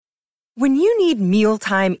When you need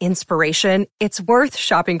mealtime inspiration, it's worth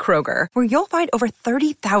shopping Kroger, where you'll find over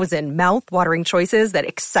 30,000 mouth-watering choices that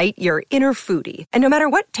excite your inner foodie. And no matter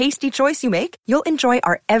what tasty choice you make, you'll enjoy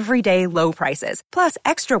our everyday low prices, plus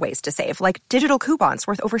extra ways to save, like digital coupons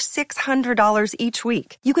worth over $600 each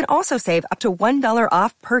week. You can also save up to $1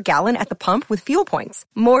 off per gallon at the pump with fuel points.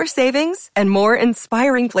 More savings and more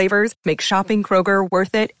inspiring flavors make shopping Kroger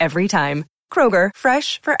worth it every time. Kroger,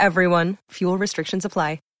 fresh for everyone. Fuel restrictions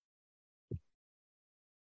apply.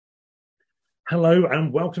 Hello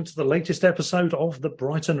and welcome to the latest episode of the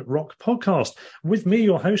Brighton Rock podcast. With me,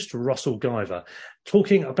 your host, Russell Guyver,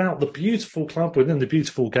 talking about the beautiful club within the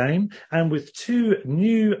beautiful game, and with two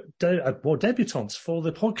new debutants for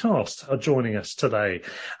the podcast are joining us today.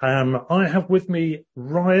 I have with me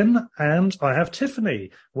Ryan and I have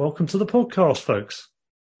Tiffany. Welcome to the podcast, folks.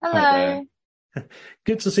 Hello.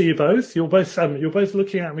 Good to see you both. You're both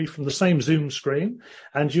looking at me from the same Zoom screen,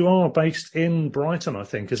 and you are based in Brighton, I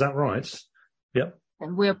think. Is that right? Yep.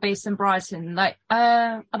 And we're based in Brighton,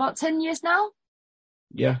 about 10 years now.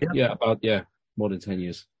 Yeah, more than 10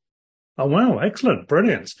 years. Oh, wow. Excellent.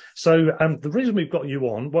 Brilliant. So the reason we've got you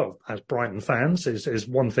on, well, as Brighton fans is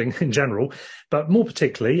one thing in general, but more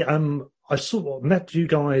particularly, I sort of met you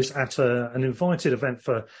guys at an invited event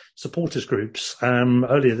for supporters groups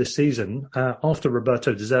earlier this season after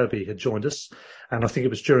Roberto De Zerbi had joined us. And I think it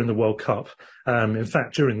was during the World Cup. In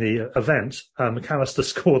fact, during the event, McAllister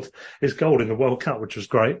scored his goal in the World Cup, which was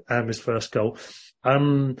great, his first goal.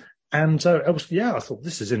 I thought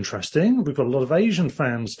this is interesting. We've got a lot of Asian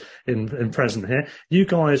fans in present here. You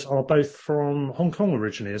guys are both from Hong Kong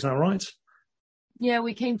originally, is that right? Yeah,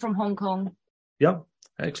 we came from Hong Kong. Yep.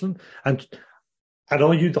 Excellent. And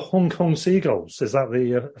are you the Hong Kong Seagulls? Is that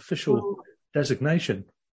the official designation?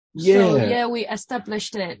 Yeah. So, yeah, we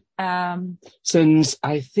established it. Since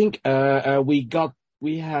I think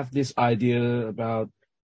we have this idea about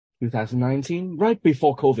 2019, right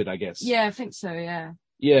before COVID, I guess. Yeah, I think so, yeah.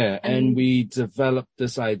 Yeah, and we developed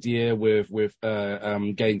this idea with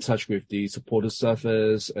getting in touch with the supporter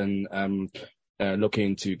service and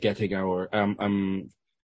looking to getting our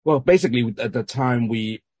well, basically at the time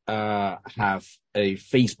we have a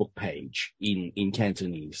Facebook page in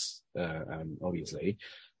Cantonese, obviously.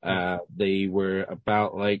 They were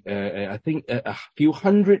about I think a few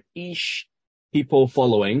hundred-ish people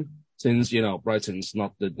following, since, Brighton's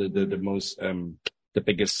not the most, the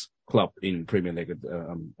biggest club in Premier League at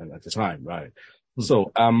the time, right? Mm-hmm.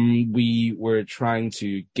 So, we were trying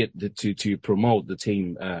to get to promote the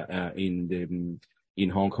team, in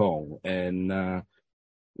Hong Kong. And,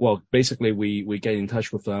 well, basically we get in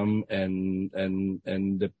touch with them and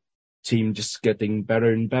the team just getting better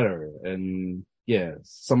and better. And yeah,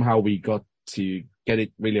 somehow we got to get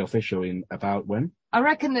it really official in about when? I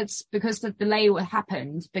reckon it's because the delay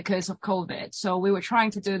happened because of COVID. So we were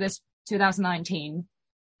trying to do this 2019,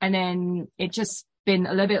 and then it just been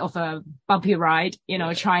a little bit of a bumpy ride,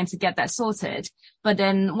 trying to get that sorted. But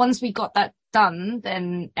then once we got that done,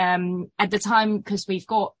 then at the time, because we've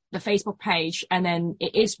got the Facebook page, and then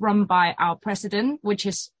it is run by our president, which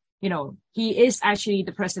is, he is actually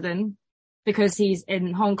the president because he's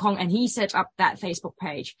in Hong Kong, and he set up that Facebook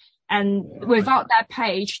page. And without that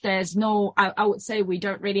page, there's no, I would say we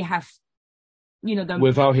don't really have,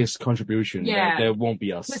 without his contribution, yeah, there won't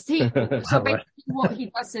be us. So basically what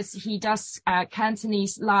he does is he does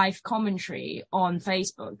Cantonese live commentary on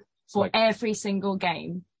Facebook for every single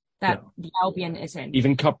game that the Albion is in.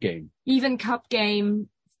 Even cup game.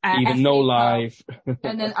 Even no live.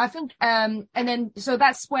 And then I think, so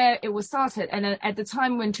that's where it was started. And then at the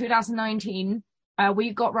time when 2019, we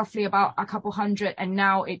got roughly about a couple hundred, and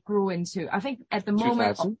now it grew into, I think at the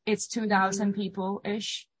moment, 2,000? It's 2,000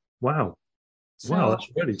 people-ish. Wow. So, wow, that's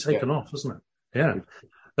really taken off, isn't it? Yeah.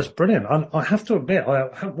 That's brilliant. I have to admit,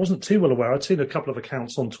 I wasn't too well aware. I'd seen a couple of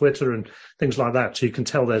accounts on Twitter and things like that, so you can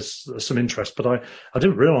tell there's some interest. But I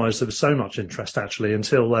didn't realise there was so much interest actually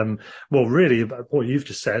until, really, what you've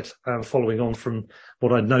just said, following on from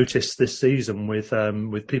what I noticed this season with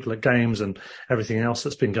people at games and everything else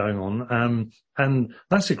that's been going on. And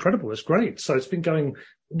that's incredible. It's great. So it's been going.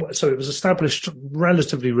 So it was established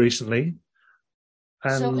relatively recently.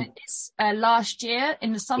 So it is last year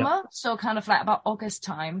in the summer, so kind of like about August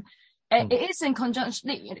time. It is in conjunction,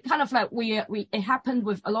 kind of like it happened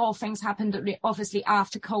with a lot of things happened obviously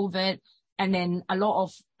after COVID, and then a lot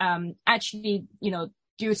of actually,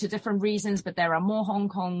 due to different reasons, but there are more Hong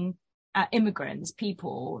Kong immigrants,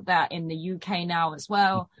 people that are in the UK now as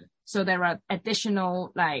well. So there are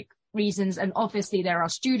additional reasons, and obviously there are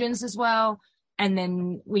students as well. And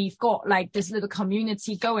then we've got this little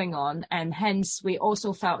community going on, and hence we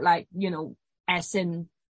also felt as in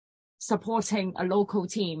supporting a local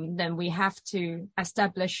team, then we have to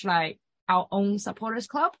establish like our own supporters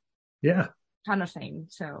club. Yeah. Kind of thing.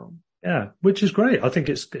 So. Yeah, which is great. I think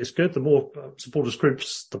it's good. The more supporters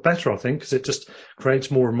groups, the better, I think, because it just creates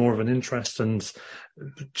more and more of an interest and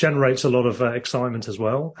generates a lot of excitement as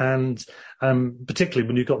well. And particularly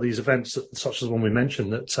when you've got these events such as the one we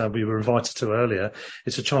mentioned that we were invited to earlier,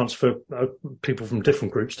 it's a chance for people from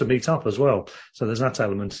different groups to meet up as well. So there's that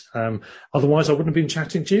element. Otherwise, I wouldn't have been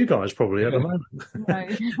chatting to you guys probably at the moment.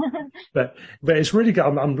 Right. but it's really good.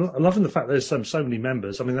 I'm loving the fact there's so many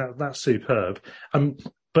members. I mean, that's superb.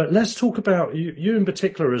 But let's talk about you in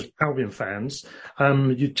particular as Albion fans.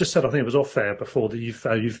 You just said, I think it was off air before, that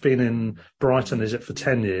you've been in Brighton, is it, for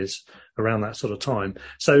 10 years, around that sort of time.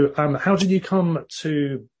 So how did you come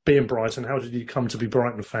to be in Brighton? How did you come to be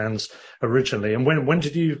Brighton fans originally? And when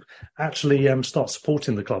did you actually start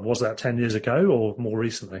supporting the club? Was that 10 years ago or more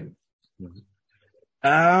recently?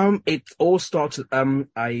 It all started,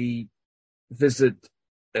 I visited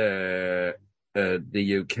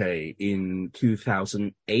the UK in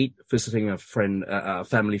 2008, visiting a friend, a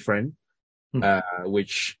family friend,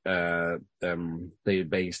 which they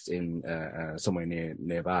based in somewhere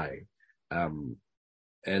nearby.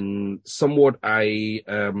 And somewhat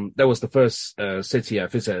that was the first city I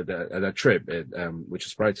visited at that trip, which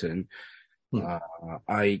is Brighton.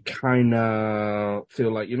 I kind of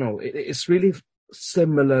feel like, it's really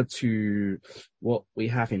similar to what we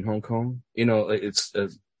have in Hong Kong.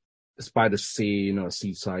 It's by the sea, a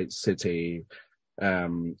seaside city.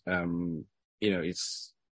 It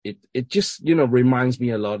just, reminds me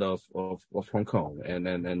a lot of Hong Kong,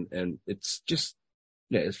 and it's just,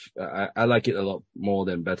 I like it a lot more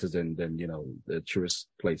better than the tourist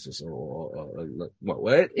places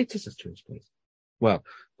it is a tourist place. Well,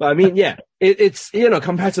 but I mean, yeah, it's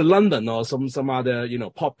compared to London or some other,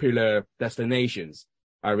 popular destinations,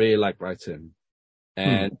 I really like Brighton.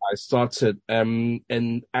 And I started,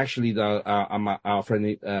 and actually our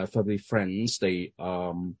family friends, they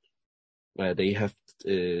have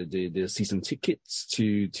the season tickets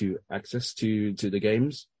to access to the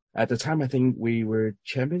games. At the time, I think we were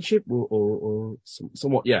championship or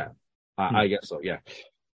somewhat, yeah. I guess so, yeah.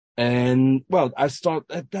 And well,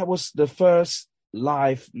 that was the first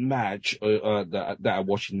live match that I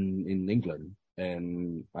watched in England,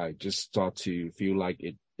 and I just start to feel like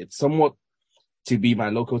it's somewhat to be my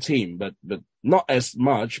local team, but not as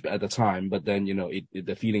much at the time. But then,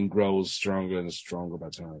 the feeling grows stronger and stronger by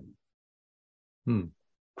time.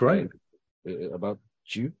 Great. About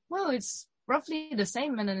you? Well, it's roughly the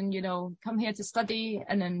same. And then, come here to study,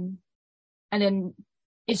 and then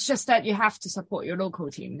it's just that you have to support your local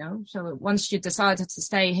team, no? So once you decided to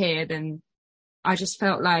stay here, then I just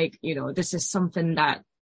felt like, this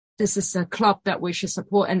is a club that we should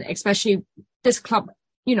support. And especially this club,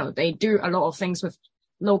 they do a lot of things with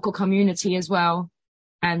local community as well.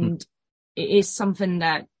 And it is something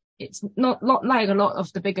that it's not like a lot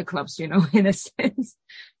of the bigger clubs, in a sense.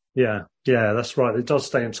 Yeah, that's right. It does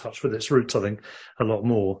stay in touch with its roots, I think, a lot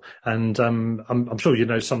more. And I'm sure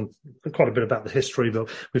quite a bit about the history, but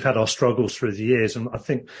we've had our struggles through the years, and I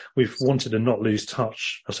think we've wanted to not lose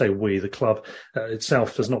touch. I say we, the club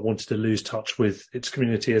itself, has not wanted to lose touch with its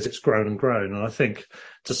community as it's grown and grown. And I think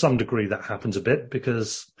to some degree that happens a bit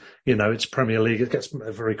because, it's Premier League, it gets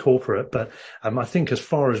very corporate. But I think as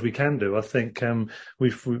far as we can do, I think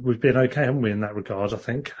we've been okay, haven't we, in that regard, I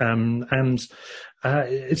think.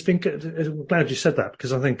 It's been good. I'm glad you said that,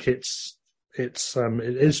 because I think it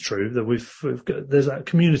is true that there's a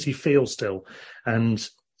community feel still, and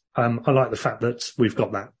I like the fact that we've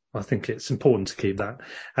got that. I think it's important to keep that.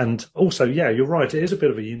 And also, yeah, you're right. It is a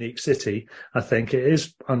bit of a unique city. I think it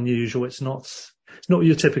is unusual. It's not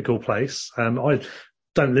your typical place. I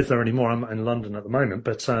don't live there anymore. I'm in London at the moment,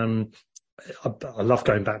 but I love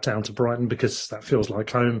going back down to Brighton because that feels like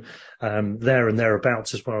home. There and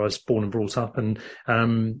thereabouts is where I was born and brought up, and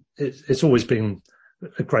it's always been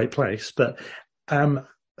a great place. But how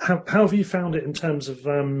have you found it in terms of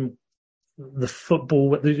the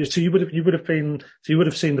football? So you would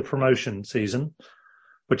have seen the promotion season,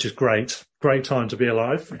 which is great time to be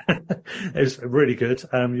alive. It's really good.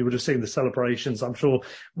 You would have seen the celebrations, I'm sure.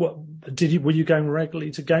 Were you going regularly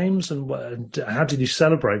to games, and how did you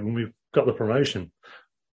celebrate when we got the promotion?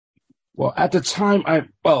 Well, at the time,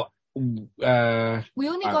 we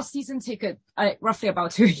only got season ticket roughly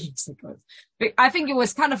about 2 years ago. I think it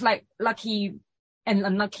was kind of like lucky and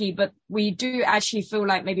unlucky, but we do actually feel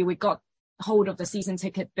like maybe we got hold of the season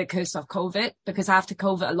ticket because of COVID, because after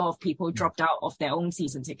COVID, a lot of people dropped out of their own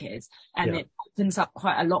season tickets, and it opens up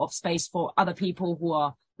quite a lot of space for other people who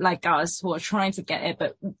are like us, who are trying to get it,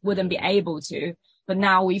 but wouldn't be able to. But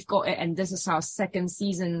now we've got it, and this is our second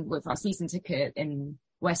season with our season ticket in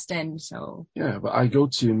West End. So yeah, but I go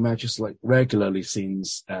to matches like regularly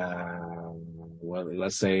since well,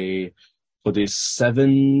 let's say for the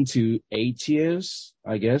 7 to 8 years,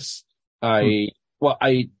 I guess. I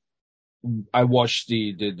watched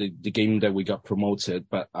the game that we got promoted,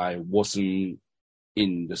 but I wasn't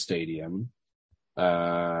in the stadium.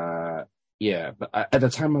 Yeah, but at the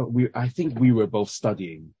time I think we were both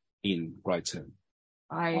studying in Brighton,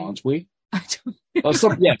 aren't we? I don't Or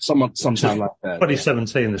sometime like that.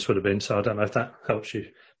 2017 this would have been, so I don't know if that helps you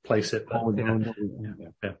place it. But,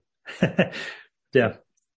 yeah.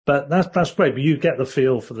 But that's great. But you get the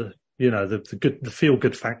feel for the feel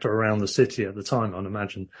good factor around the city at the time, I'd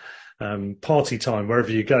imagine. Party time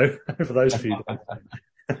wherever you go for those few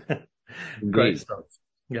days. Great stuff.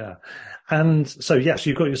 Yeah. And so, yes,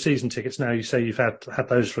 you've got your season tickets now. You say you've had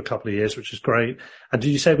those for a couple of years, which is great. And did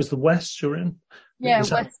you say it was the West you're in? Yeah,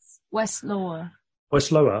 West Lower.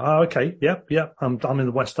 West Lower. Oh, okay. Yep. I'm in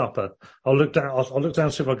the West Upper. I'll look down. I'll look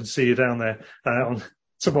down, see if I can see you down there on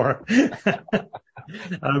tomorrow.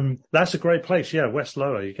 That's a great place. Yeah, West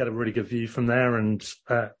Lower. You get a really good view from there, and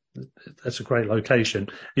that's a great location.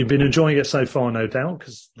 You've been enjoying it so far, no doubt,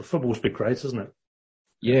 because the football's been great, hasn't it?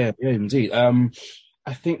 Yeah, indeed.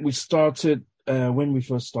 I think we started when we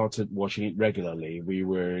first started watching it regularly. We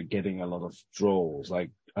were getting a lot of draws,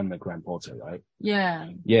 like under Graham Potter, right? Yeah.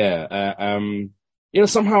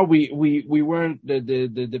 Somehow we weren't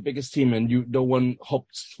the biggest team, and no one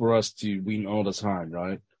hoped for us to win all the time,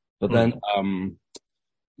 right? But then,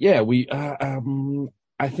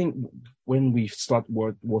 I think when we start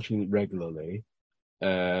watching it regularly,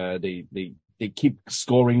 they keep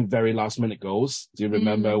scoring very last minute goals. Do you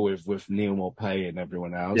remember with Neil Maupay and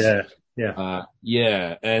everyone else?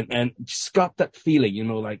 Yeah. And just got that feeling,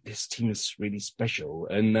 like this team is really special.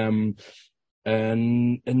 And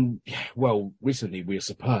well, recently we're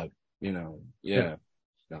superb, No, I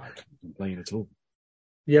can't complain at all.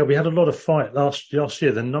 Yeah, we had a lot of fight last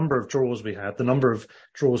year. The number of draws we had, the number of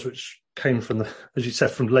draws which came from as you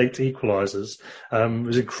said, from late equalisers,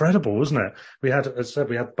 was incredible, wasn't it? We had, as I said,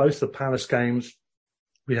 we had both the Palace games.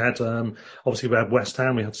 We had, obviously we had West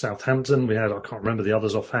Ham, we had Southampton, I can't remember the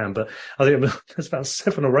others offhand, but I think there's about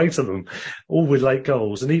 7 or 8 of them, all with late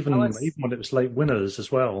goals, and even when it was late winners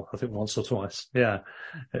as well, I think once or twice. Yeah.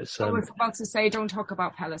 I was about to say, don't talk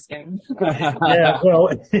about Palace game. Yeah, well,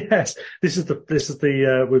 yes, this is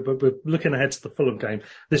the we're looking ahead to the Fulham game.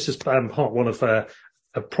 This is part one of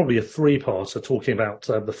probably a 3-parter talking about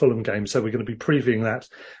the Fulham game. So we're going to be previewing that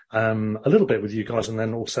a little bit with you guys, and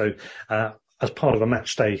then also as part of a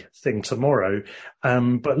match day thing tomorrow.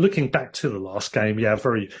 But looking back to the last game, yeah,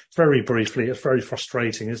 very, very briefly, it's very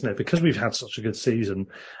frustrating, isn't it? Because we've had such a good season,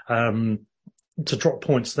 to drop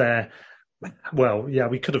points there. Well, yeah,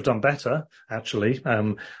 we could have done better, actually.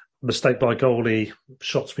 Mistake by goalie,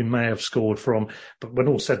 shots we may have scored from, but when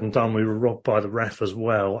all said and done, we were robbed by the ref as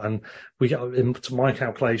well. And we got into my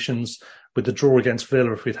calculations with the draw against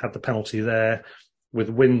Villa, if we'd had the penalty there,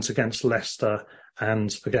 with wins against Leicester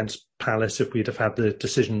and against Palace, if we'd have had the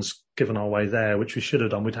decisions given our way there, which we should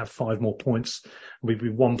have done, we'd have 5 more points. We'd be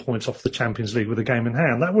 1 point off the Champions League with a game in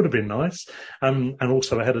hand. That would have been nice. And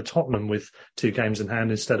also ahead of Tottenham with 2 games in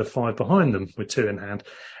hand instead of 5 behind them with 2 in hand.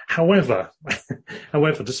 However,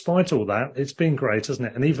 despite all that, it's been great, hasn't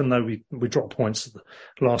it? And even though we dropped points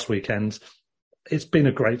last weekend, it's been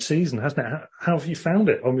a great season, hasn't it? How have you found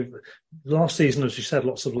it? I mean, last season, as you said,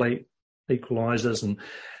 lots of late equalisers, and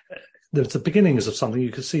there's the beginnings of something.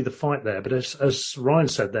 You could see the fight there. But as Ryan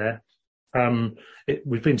said there,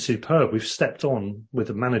 we've been superb. We've stepped on with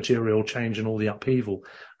the managerial change and all the upheaval.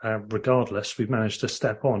 Regardless, we've managed to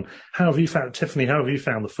step on. How have you found, Tiffany,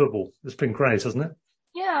 the football? It's been great, hasn't it?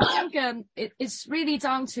 Yeah, I think it's really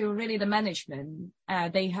down to the management.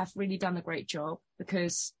 They have really done a great job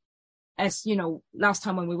because, as you know, last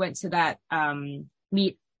time when we went to that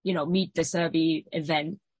meet the Serbi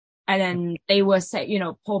event, and then they were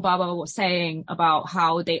Paul Barber was saying about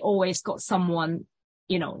how they always got someone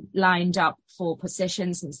lined up for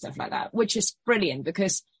positions and stuff like that, which is brilliant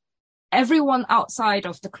because everyone outside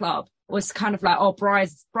of the club was kind of like, oh,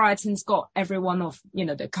 Brighton's got everyone of,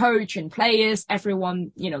 the coach and players,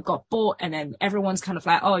 everyone, got bought. And then everyone's kind of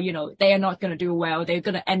like, oh, they are not going to do well. They're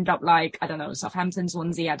going to end up like, I don't know, Southampton,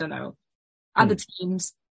 Swansea, I don't know, other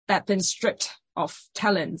teams that have been stripped of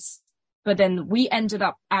talents. But then we ended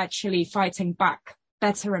up actually fighting back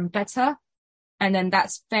better and better. And then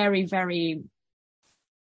that's very, very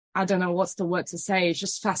I don't know what's the word to say. It's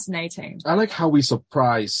just fascinating. I like how we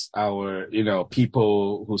surprise our,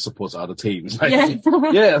 people who support other teams. Like, Yeah.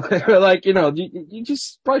 yeah, like, you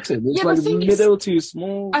just brighten. It's like middle to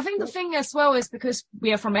small. I think the thing as well is because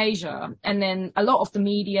we are from Asia, and then a lot of the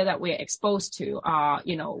media that we're exposed to are,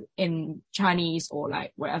 in Chinese or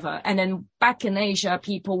like wherever. And then back in Asia,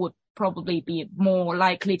 people would probably be more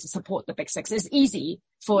likely to support the Big Six. It's easy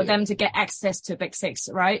for them to get access to Big Six,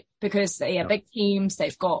 right? Because they are big teams,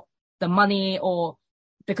 they've got the money, or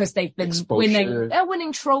because they've been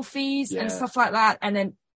winning trophies and stuff like that. And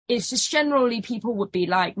then it's just generally people would be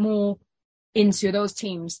like more into those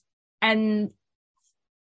teams. And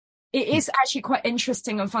it is actually quite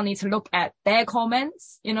interesting and funny to look at their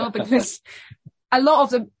comments, because a lot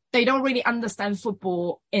of them, they don't really understand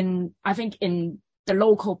football in the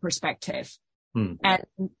local perspective. And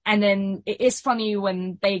then it is funny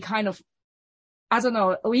when they kind of, I don't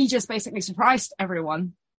know, we just basically surprised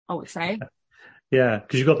everyone, I would say. Yeah,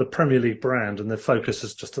 because you've got the Premier League brand and the focus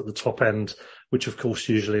is just at the top end, which of course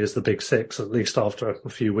usually is the Big Six, at least after a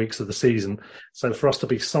few weeks of the season. So for us to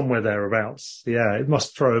be somewhere thereabouts, it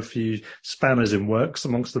must throw a few spanners in works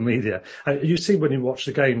amongst the media. You see when you watch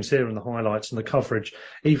the games here and the highlights and the coverage,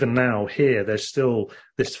 even now here, there's still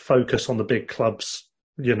this focus on the big clubs,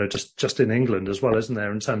 just in England as well, isn't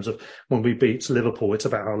there? In terms of when we beat Liverpool, it's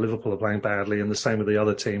about how Liverpool are playing badly, and the same with the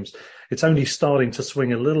other teams. It's only starting to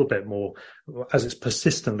swing a little bit more as it's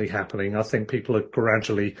persistently happening. I think people are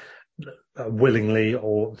gradually, willingly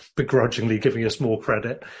or begrudgingly giving us more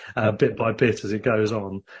credit bit by bit as it goes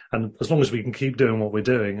on. And as long as we can keep doing what we're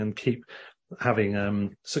doing and keep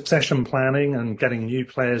having succession planning and getting new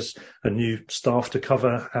players and new staff to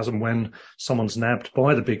cover as and when someone's nabbed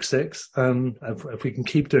by the Big Six, if we can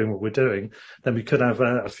keep doing what we're doing, then we could have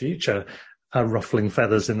a future ruffling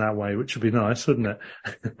feathers in that way, which would be nice, wouldn't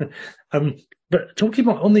it? But talking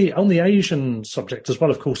about on the Asian subject as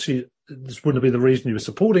well, of course, this wouldn't be the reason you were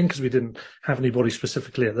supporting, because we didn't have anybody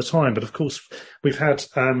specifically at the time. But of course, we've had,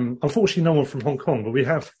 unfortunately, no one from Hong Kong, but we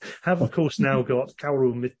have of course now got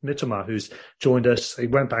Kaoru Mitoma, who's joined us. He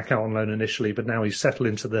went back out on loan initially, but now he's settled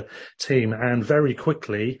into the team, and very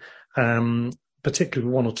quickly, particularly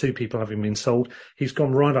with one or two people having been sold, he's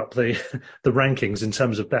gone right up the rankings in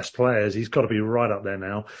terms of best players. He's got to be right up there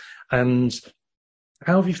now. And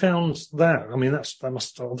how have you found that? I mean, that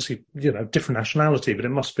must obviously, different nationality, but it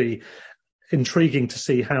must be intriguing to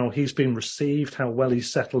see how he's been received, how well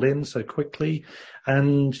he's settled in so quickly.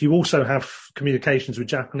 And you also have communications with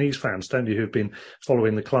Japanese fans, don't you, who've been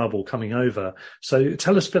following the club or coming over. So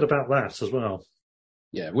tell us a bit about that as well.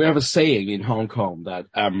 Yeah, we have a saying in Hong Kong that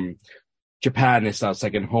Japan is our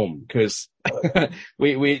second home, because I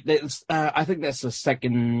think that's the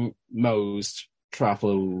second most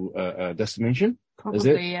travel destination. Probably, is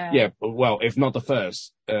it? yeah. Yeah, well, if not the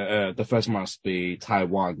first must be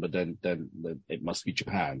Taiwan, but then it must be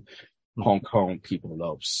Japan. Hong Kong people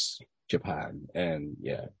loves Japan, and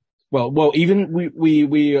well, even we're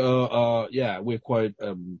quite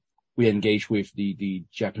we engage with the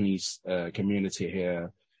Japanese community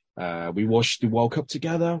here. We watched the World Cup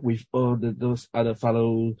together with those other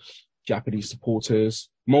fellow Japanese supporters,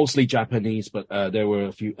 mostly Japanese, but there were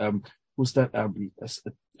a few. Who's that?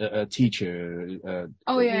 A teacher.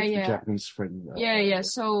 Japanese friend.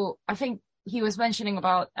 So I think he was mentioning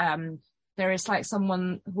about there is like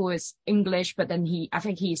someone who is English, but then I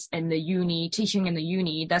think he's in the uni, teaching in the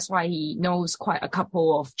uni. That's why he knows quite a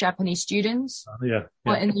couple of Japanese students. In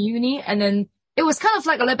the uni, and then it was kind of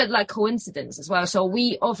like a little bit like coincidence as well. So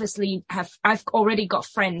we obviously I've already got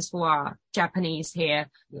friends who are Japanese here,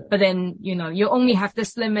 but then, you only have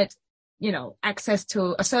this limit, access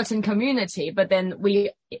to a certain community. But then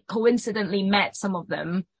we coincidentally met some of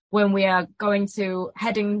them when we are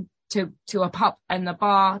heading to a pub and a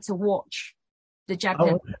bar to watch the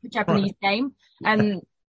Japanese game. And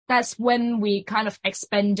that's when we kind of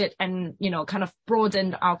expanded and, kind of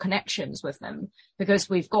broadened our connections with them, because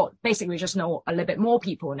we just know a little bit more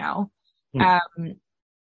people now.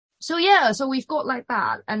 So we've got like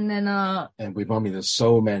that. And then, and we bumped into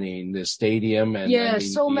so many in the stadium and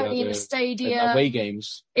many in the stadium. Away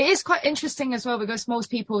games. It is quite interesting as well, because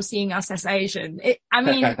most people seeing us as Asian. It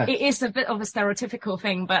is a bit of a stereotypical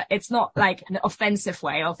thing, but it's not like an offensive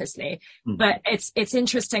way, obviously. But it's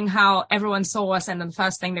interesting how everyone saw us, and then the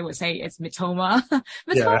first thing they would say is Mitoma.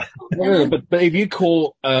 But if you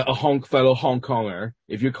call a fellow Hong Konger,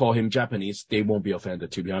 if you call him Japanese, they won't be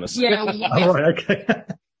offended, to be honest. All right, okay.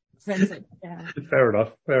 Offensive, yeah. Fair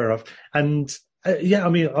enough. And Yeah, I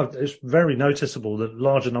mean, it's very noticeable that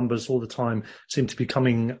larger numbers all the time seem to be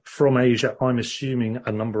coming from Asia. I'm assuming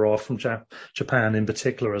a number are from Japan in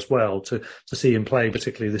particular as well to see him play,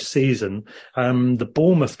 particularly this season. The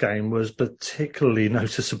Bournemouth game was particularly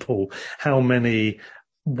noticeable. How many?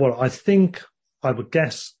 Well, I would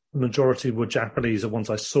guess the majority were Japanese, the ones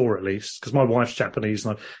I saw at least, because my wife's Japanese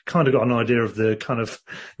and I've kind of got an idea of the kind of,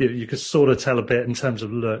 you could sort of tell a bit in terms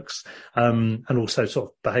of looks, and also sort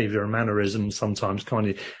of behaviour and mannerism sometimes, kind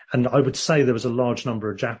of. And I would say there was a large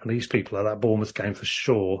number of Japanese people at that Bournemouth game for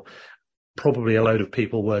sure. Probably a load of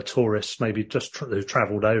people were tourists, maybe just who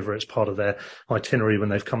travelled over. It's part of their itinerary when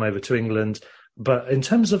they've come over to England. But in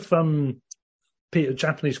terms of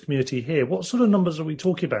Japanese community here, what sort of numbers are we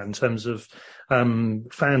talking about in terms of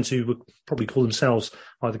fans who would probably call themselves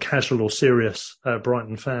either casual or serious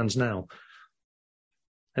Brighton fans now?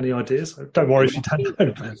 Any ideas? Don't worry if you don't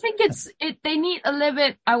know. I think they need a little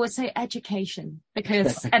bit, I would say, education,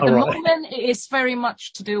 because at the moment it is very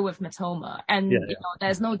much to do with Mitoma, and you know,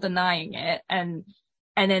 there's no denying it, and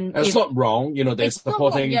then it's not wrong, you know, they're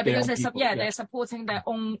supporting because they're supporting their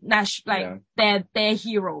own their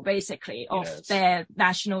hero basically of their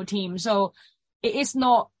national team. So it is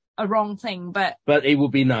not a wrong thing, but it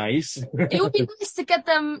would be nice. It would be nice to get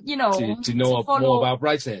them, you know, to know more about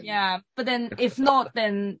Brighton. Yeah, but then if not,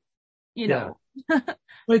 then you know.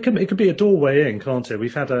 Well, it could be a doorway in, can't it?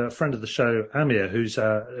 We've had a friend of the show, Amir, who's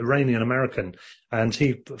Iranian American, and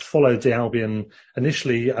he followed the Albion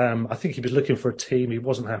initially. I think he was looking for a team. He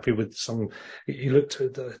wasn't happy with he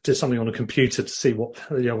did something on a computer to see what,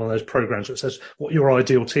 one of those programs that says what your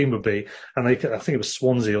ideal team would be. And I think it was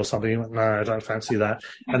Swansea or something. He went, no, I don't fancy that.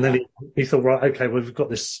 And then he thought, right, okay, well, we've got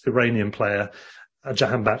this Iranian player,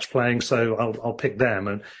 Jahan Bach, playing, so I'll pick them.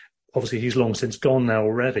 And obviously, he's long since gone now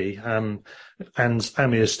already, and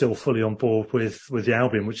Amir is still fully on board with the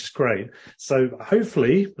Albion, which is great. So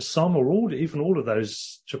hopefully, some or even all of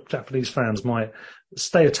those Japanese fans might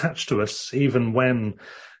stay attached to us, even when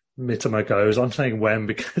Mitoma goes. I'm saying when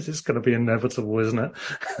because it's going to be inevitable, isn't it?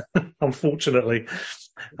 Unfortunately,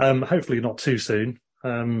 hopefully not too soon.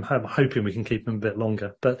 I'm hoping we can keep him a bit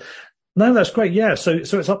longer, but. No, that's great. Yeah, so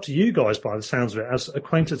it's up to you guys, by the sounds of it, as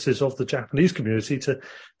acquaintances of the Japanese community, to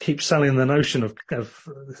keep selling the notion of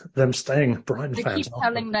them staying Brighton fans. They keep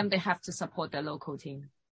telling them they have to support their local team.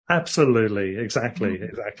 Absolutely, exactly.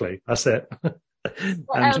 That's it.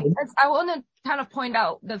 I want to kind of point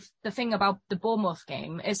out the thing about the Bournemouth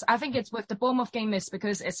game is I think it's with the Bournemouth game is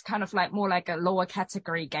because it's kind of like more like a lower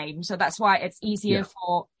category game, so that's why it's easier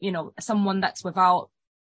for someone that's without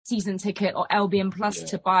season ticket or Albion Plus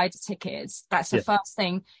to buy the tickets. That's the first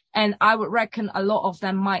thing. And I would reckon a lot of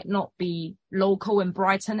them might not be local in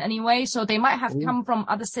Brighton anyway. So they might have come from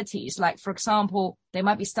other cities. Like, for example, they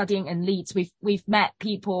might be studying in Leeds. We've met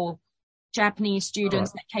people, Japanese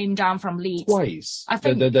students that came down from Leeds. Twice. I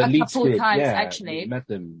think the a Leeds couple of group, times actually. Met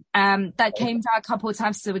them. That came down a couple of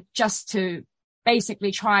times just to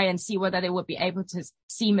basically try and see whether they would be able to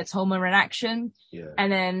see Mitoma in action. Yeah.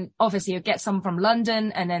 And then obviously you get some from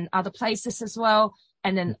London and then other places as well.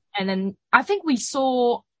 And then I think we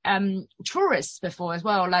saw tourists before as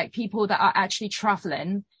well, like people that are actually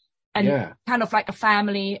traveling and kind of like a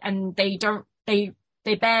family, and they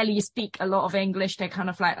barely speak a lot of English. They're kind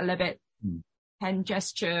of like a little bit hand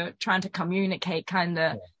gesture, trying to communicate, kind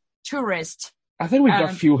of tourist. I think we've got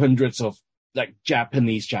a few hundreds of like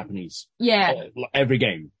Japanese. Every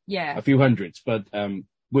game. Yeah. A few hundreds. But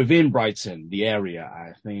within Brighton, the area,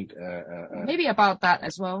 I think maybe about that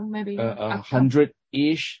as well. Maybe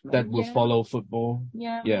 100-ish that will follow football.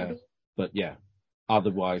 Yeah. Maybe. But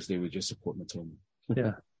otherwise they would just support Mitoma.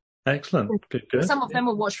 Yeah. Excellent. Good. Some of them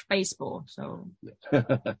will watch baseball, so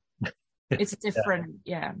it's a different,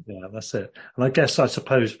 Yeah, that's it. And I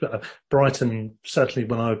suppose Brighton, certainly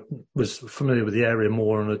when I was familiar with the area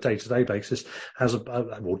more on a day-to-day basis,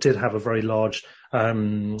 did have a very large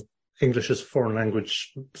English as a foreign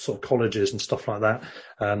language sort of colleges and stuff like that,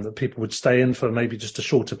 that people would stay in for maybe just a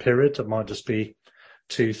shorter period. It might just be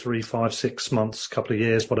 2, 3, 5, 6 months, couple of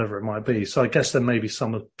years, whatever it might be. So I guess there may be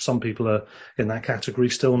some people are in that category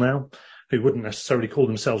still now, who wouldn't necessarily call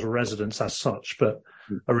themselves residents as such, but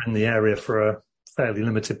are in the area for a fairly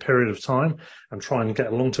limited period of time and try and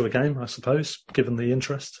get along to a game, I suppose, given the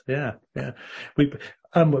interest. Yeah. We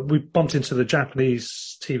bumped into the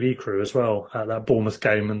Japanese TV crew as well at that Bournemouth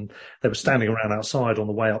game, and they were standing around outside on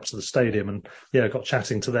the way up to the stadium, and got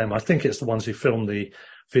chatting to them. I think it's the ones who filmed the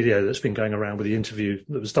video that's been going around with the interview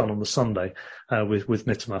that was done on the Sunday with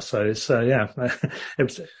Mitoma. So it's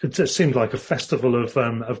it seemed like a festival of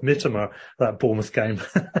Mitoma, that Bournemouth game.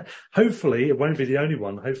 Hopefully it won't be the only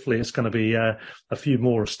one. Hopefully it's going to be a few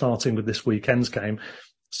more, starting with this weekend's game.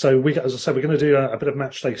 So as I said, we're going to do a bit of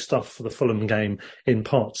match day stuff for the Fulham game in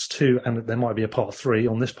parts 2, and there might be a part 3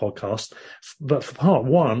 on this podcast. But for part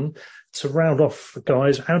 1, to round off,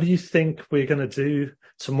 guys, how do you think we're going to do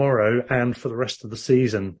tomorrow and for the rest of the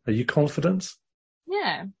season? Are you confident?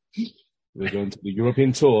 Yeah. We're going to the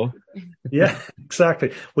European tour. Yeah,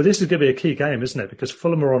 exactly. Well, this is going to be a key game, isn't it? Because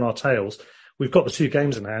Fulham are on our tails. We've got the 2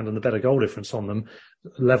 games in hand and the better goal difference on them,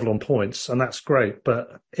 level on points, and that's great.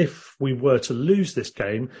 But if we were to lose this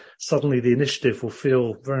game, suddenly the initiative will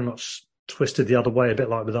feel very much twisted the other way, a bit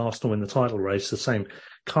like with Arsenal in the title race, the same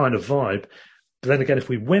kind of vibe. But then again, if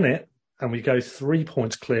we win it and we go 3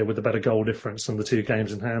 points clear with the better goal difference and the 2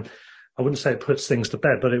 games in hand, I wouldn't say it puts things to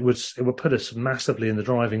bed, but it would put us massively in the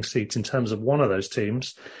driving seat in terms of one of those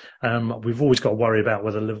teams. We've always got to worry about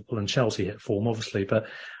whether Liverpool and Chelsea hit form, obviously, but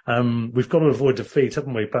we've got to avoid defeat,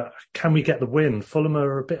 haven't we? But can we get the win? Fulham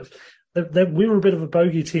are a bit of... we were a bit of a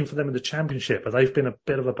bogey team for them in the Championship, but they've been a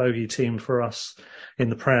bit of a bogey team for us in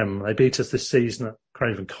the Prem. They beat us this season at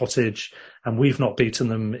Craven Cottage, and we've not beaten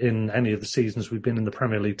them in any of the seasons we've been in the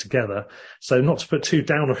Premier League together. So not to put too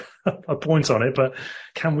down a point on it, but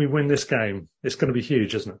can we win this game? It's going to be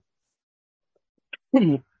huge, isn't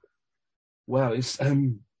it? Well, it's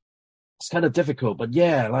kind of difficult, but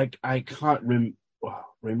yeah, like I can't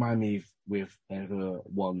remind me if we've ever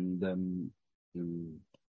won them in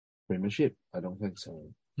Premiership. I don't think so.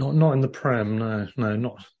 Not in the Prem, no,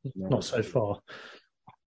 not so far.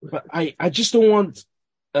 But I just don't want,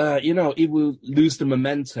 it will lose the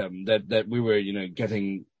momentum that we were,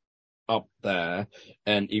 getting up there,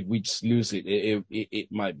 and if we just lose it,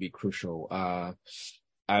 it might be crucial. I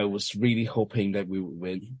was really hoping that we would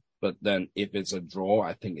win, but then if it's a draw,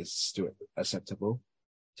 I think it's still acceptable,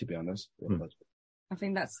 to be honest. I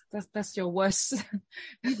think that's your worst.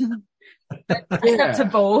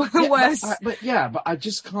 Acceptable. Worst. But I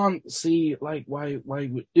just can't see why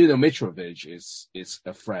Mitrovic is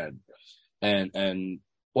a friend, and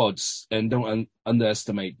don't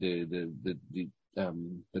underestimate the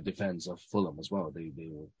defense of Fulham as well. They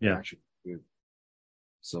were actually good.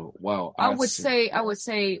 So I would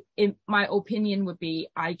say in my opinion would be,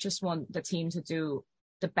 I just want the team to do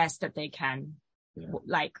the best that they can,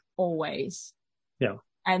 like always. Yeah.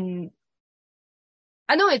 And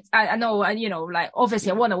I know, like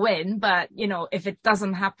obviously I want to win, but if it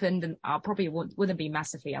doesn't happen, then I probably wouldn't be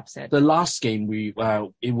massively upset. The last game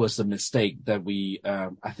it was a mistake that we,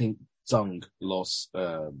 I think Zhang lost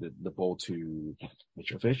the ball to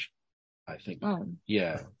Mitrovic. I think. Oh.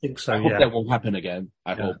 Yeah. I think so. I hope that won't happen again.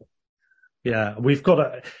 I hope. Yeah, we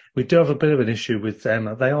do have a bit of an issue with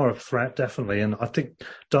them. They are a threat, definitely. And I think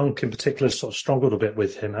Dunk in particular has sort of struggled a bit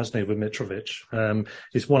with him, hasn't he, with Mitrovic?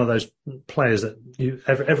 He's one of those players that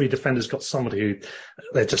every defender's got somebody who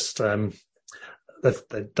they're just,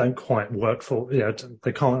 they don't quite work for,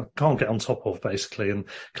 they can't get on top of, basically, and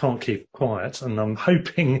can't keep quiet. And I'm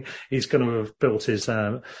hoping he's going to have built his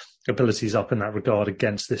abilities up in that regard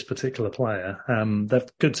against this particular player. They're a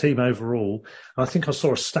good team overall. I think I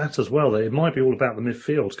saw a stat as well that it might be all about the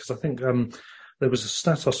midfield, because I think there was a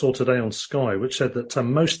stat I saw today on Sky which said that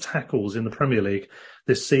most tackles in the Premier League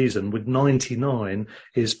this season, with 99,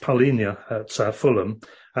 is Paulinho at Fulham,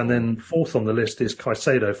 and then fourth on the list is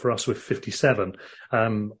Caicedo for us with 57.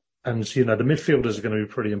 And the midfielders are going to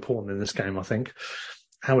be pretty important in this game, I think.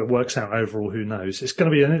 How it works out overall, who knows? It's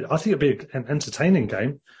going to be I think it'll be an entertaining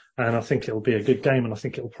game. And I think it'll be a good game, and I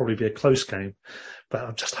think it'll probably be a close game. But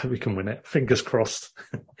I just hope we can win it. Fingers crossed.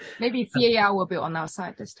 Maybe VAR will be on our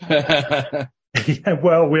side this time. Yeah,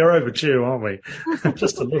 well, we are overdue, aren't we?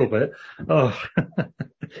 Just a little bit. Oh,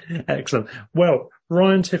 excellent. Well,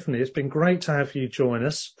 Ryan, Tiffany, it's been great to have you join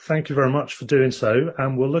us. Thank you very much for doing so.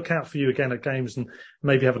 And we'll look out for you again at games and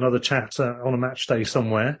maybe have another chat on a match day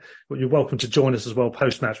somewhere. Well, you're welcome to join us as well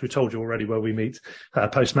post-match. We told you already where we meet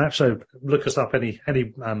post-match. So look us up any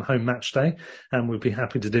home match day, and we'll be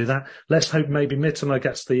happy to do that. Let's hope maybe Mitoma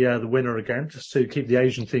gets the winner again, just to keep the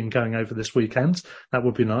Asian theme going over this weekend. That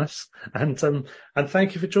would be nice. And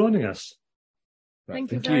thank you for joining us.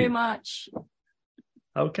 Thank you very much.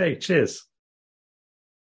 Okay, cheers.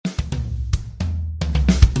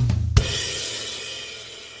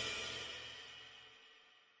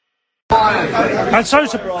 And so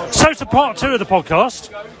to part 2 of the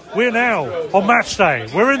podcast. We're now on match day.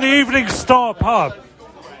 We're in the Evening Star pub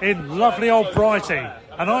in lovely old Brighton,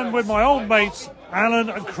 and I'm with my old mates Alan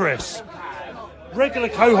and Chris, regular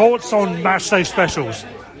cohorts on match day specials.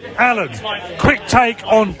 Alan, quick take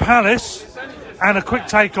on Palace and a quick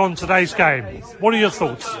take on today's game. What are your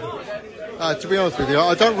thoughts? To be honest with you,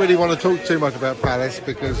 I don't really want to talk too much about Palace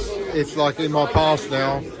because it's like in my past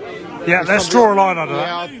now. Yeah, let's draw a line under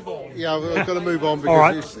that. I've got to move on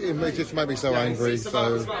because it just made me so angry.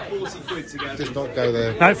 So just not go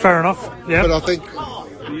there. No, fair enough. Yeah. But I think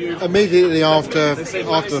immediately after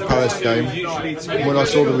the Palace game, when I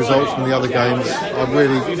saw the results from the other games, it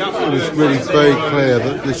was really very clear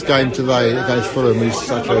that this game today against Fulham is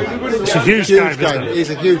it's a huge game. It's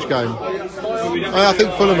a huge game. I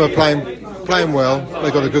think Fulham are playing well.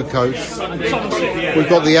 They've got a good coach. We've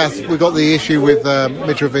got the issue with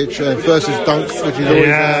Mitrovic versus Dunks, which is always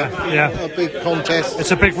a big contest.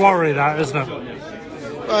 It's a big worry, that, isn't it?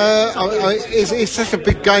 It's such a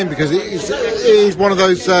big game because it is one of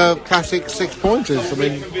those classic 6-pointers. I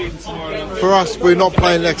mean, for us, we're not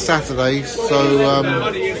playing next Saturday,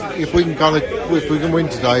 so if we can win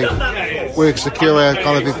today, we'll secure our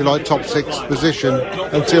kind of, if you like, top 6 position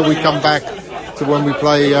until we come back to when we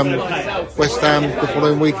play West Ham the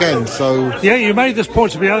following weekend. So yeah, you made this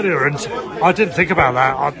point to me earlier, and I didn't think about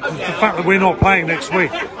that. The fact that we're not playing next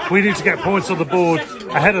week, we need to get points on the board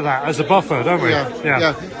ahead of that as a buffer, don't we?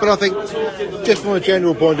 Yeah. But I think, just from a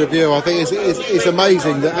general point of view, I think it's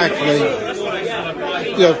amazing that actually,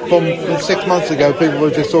 from 6 months ago, people were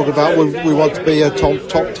just talking about we want to be a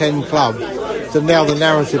top 10 club. So now the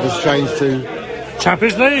narrative has changed to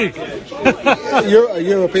Champions League, a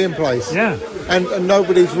European place. Yeah. And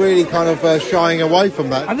nobody's really kind of shying away from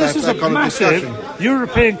that. And this is a kind massive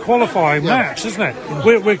European qualifying match, isn't it?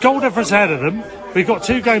 We're goal difference ahead of them. We've got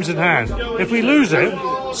 2 games in hand. If we lose it,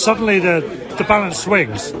 suddenly the balance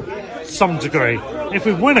swings to some degree. If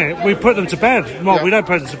we win it, we put them to bed. Well, we don't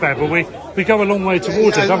put them to bed, but we go a long way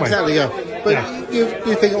towards it, don't we? Exactly, yeah. But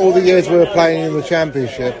you think all the years we were playing in the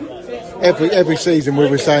Championship, every season we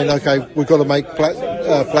were saying, okay, we've got to make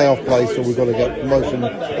playoff place, or we've got to get promotion,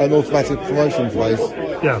 an automatic promotion place.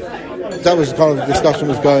 Yeah. That was the kind of discussion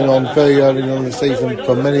was going on very early on in the season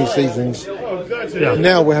for many seasons. Yeah.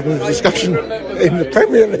 Now we're having a discussion in the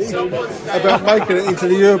Premier League about making it into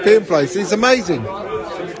the European place. It's amazing.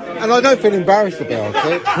 And I don't feel embarrassed about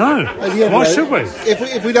it. No. Why should we?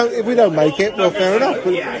 If we don't make it, well, fair enough.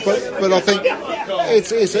 But I think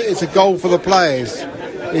it's a goal for the players.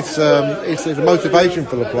 It's a motivation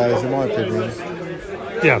for the players, in my opinion.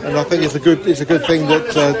 Yeah. And I think it's a good thing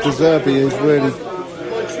that De Zerbi is really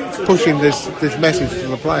pushing this message to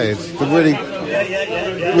the players to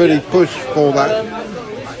really push for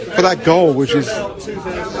that goal, which is,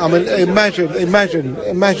 I mean,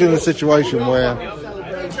 imagine a situation where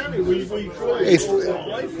it's,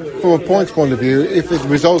 from a points point of view, if the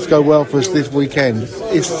results go well for us this weekend,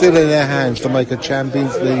 it's still in our hands to make a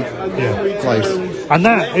Champions League place. And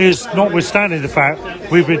that is notwithstanding the fact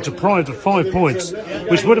we've been deprived of 5 points,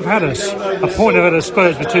 which would have had us a point ahead of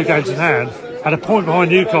Spurs with 2 games in hand, and a point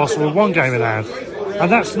behind Newcastle with 1 game in hand.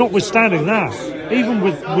 And that's notwithstanding that. Even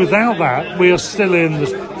without that, we are still in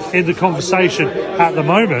the conversation at the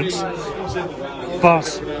moment. But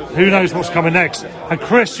who knows what's coming next? And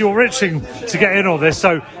Chris, you're itching to get in on this,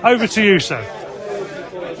 so over to you, sir.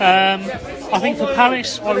 I think for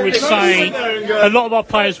Palace, I would say a lot of our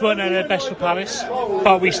players weren't at their best for Palace,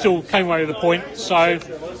 but we still came away with a point. So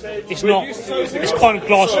it's kind of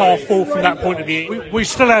glass half full from that point of view. We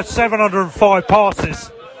still had 705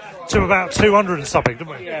 passes to about 200 and something,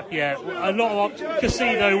 didn't we? Yeah. A lot of our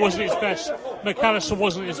Casido wasn't his best. McAllister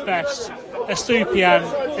wasn't his best. Estupinian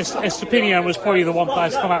was probably the one player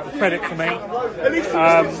to come out with credit for me.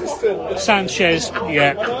 Sanchez,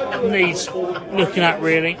 needs looking at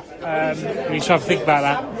really. We need to have a think about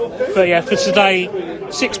that. But yeah, for today,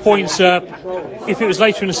 6 points. If it was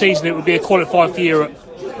later in the season, it would be a qualifier for Europe,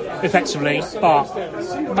 effectively. But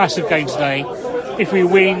massive game today. If we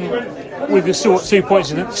win, with the 2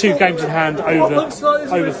 points in 2 games in hand over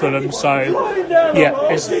Fulham, so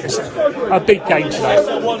it's a big game today.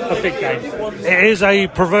 A big game. It is a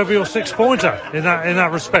proverbial 6-pointer in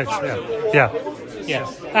that respect. Yeah,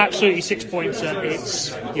 absolutely 6 points.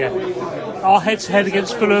 Our head-to-head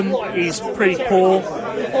against Fulham is pretty poor.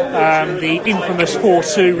 The infamous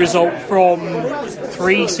 4-2 result from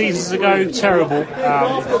 3 seasons ago, terrible.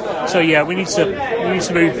 We need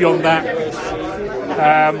to move beyond that.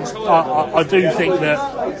 I do think that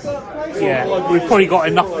we've probably got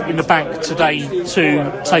enough in the bank today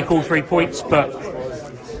to take all 3 points, but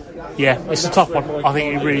it's a tough one. I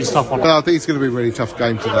think it really is a tough one. Well, I think it's going to be a really tough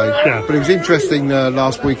game today. Yeah. But it was interesting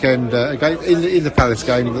last weekend again in the Palace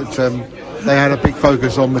game that they had a big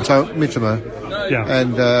focus on Mitoma. Yeah.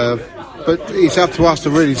 And but it's up to us to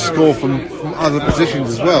really score from other positions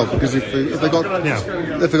as well. Because if they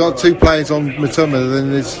got two players on Matuma,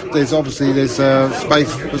 then there's obviously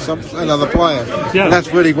space for another player. Yeah. And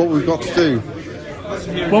that's really what we've got to do.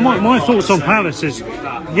 Well, my thoughts on Palace is,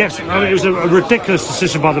 yes, it was a ridiculous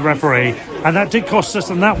decision by the referee, and that did cost us,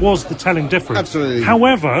 and that was the telling difference. Absolutely.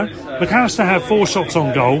 However, McAllister had 4 shots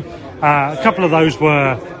on goal. A couple of those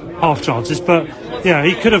were half chances, but yeah,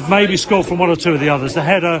 he could have maybe scored from one or two of the others. The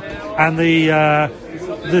header and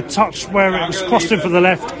the touch where it was crossed in for the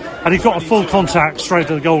left, and he got a full contact straight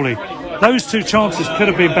to the goalie. Those 2 chances could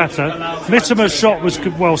have been better. Mittimer's shot was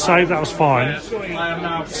well saved, that was fine.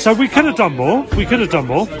 So we could have done more.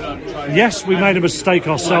 Yes, we made a mistake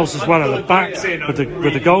ourselves as well at the back with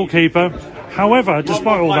the goalkeeper. However,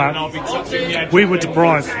 despite all that, we were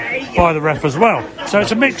deprived by the ref as well. So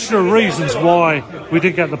it's a mixture of reasons why we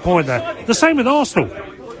didn't get the point there. The same with Arsenal.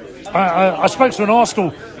 I spoke to an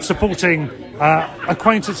Arsenal supporting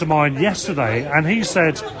acquaintance of mine yesterday, and he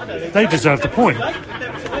said they deserved a point.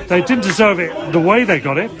 They didn't deserve it the way they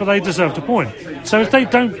got it, but they deserved a point. So if they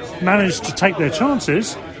don't manage to take their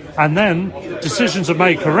chances, and then decisions are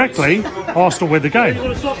made correctly, Arsenal win the game.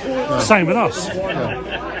 Yeah. Same with us.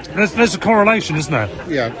 Yeah. There's a correlation, isn't there?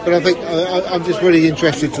 Yeah, but I think I'm just really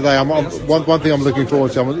interested today. One thing I'm looking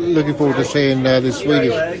forward to. I'm looking forward to seeing this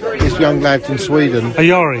young lad from Sweden.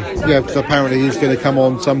 Ayari. Yeah, because apparently he's going to come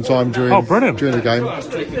on sometime during the game.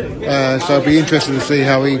 So I'll be interested to see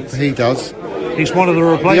how he does. He's one of the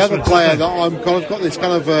replacements. The other player that I've got this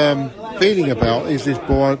kind of feeling about is this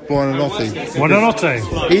Buonanotte. Buonanotte.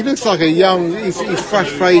 He looks like he's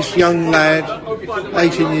fresh-faced young lad,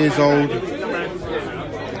 18 years old.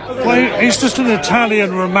 Well, he's just an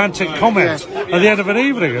Italian romantic comment at the end of an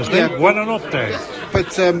evening, isn't he? Buonanotte.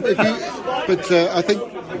 But I think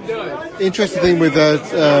the interesting thing with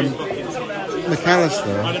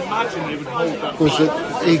McAllister was that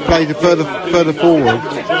he played further forward.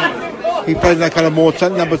 He played that kind of more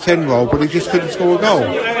number 10 role, but he just couldn't score a goal.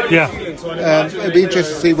 Yeah. It'd be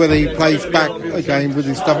interesting to see whether he plays back again with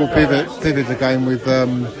his double pivot again with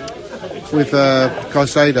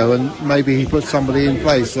Caicedo, and maybe he puts somebody in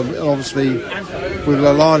place. And obviously, with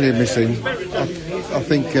Lallana missing, I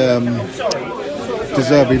think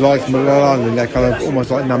Deserby likes Lallana in that kind of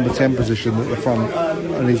almost like number 10 position at the front,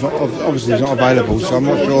 and he's not available. So I'm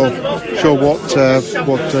not sure what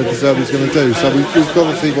Deserby's going to do. So we've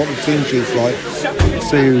got to see what the team sheet's like.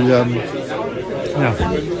 See who.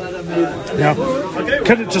 Yeah.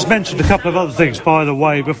 Could have just mentioned a couple of other things, by the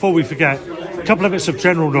way, before we forget. A couple of bits of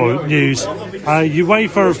general news.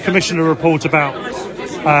 UEFA have commissioned a report about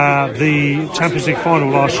the Champions League final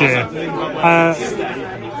last year.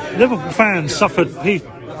 Liverpool fans suffered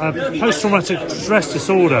post-traumatic stress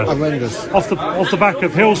disorder off the back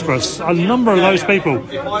of Hillsborough. A number of those people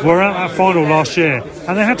were at that final last year,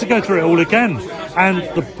 and they had to go through it all again. And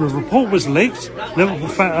the report was leaked. Liverpool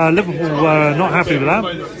were not happy with that.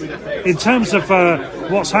 In terms of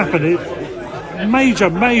what's happened, major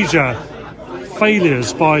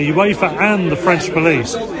failures by UEFA and the French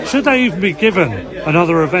police. Should they even be given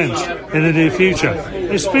another event in the near future?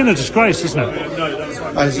 It's been a disgrace, isn't it?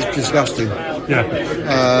 It's disgusting. Yeah.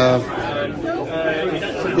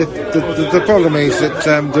 The problem is that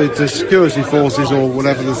the security forces, or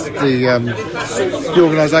whatever the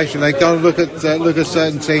organisation, they go and look at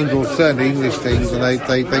certain teams, or certain English teams, and they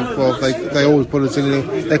think, well, they always put us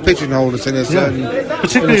in, they pigeonhole us in a certain,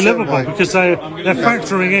 particularly Liverpool, way. Because they're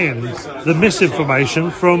factoring in the misinformation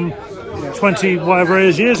from 20 whatever it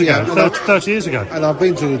is years ago, 30 years ago. And I've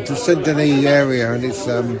been to the Saint-Denis area, and it's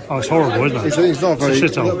it's horrible, isn't it? It's not a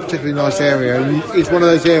particularly nice area. And it's one of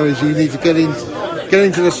those areas you need to get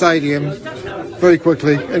into the stadium very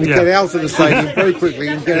quickly, and get out of the stadium very quickly,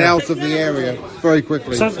 and get out of the area very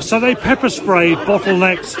quickly. So they pepper sprayed,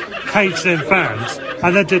 bottlenecked, caged-in fans,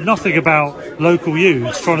 and then did nothing about local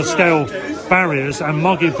youths trying to scale barriers and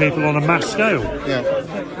mugging people on a mass scale. Yeah.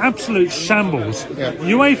 Absolute shambles. Yeah.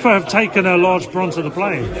 UEFA have taken a large brunt of the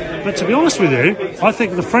blame, but to be honest with you, I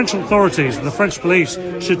think the French authorities and the French police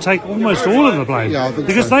should take almost all of the blame,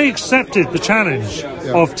 because they accepted the challenge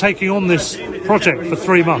of taking on this project for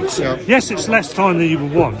 3 months. Yes, it's less time than you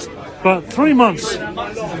would want, but 3 months,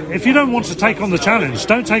 if you don't want to take on the challenge,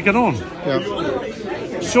 don't take it on.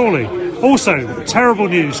 Surely. Also, terrible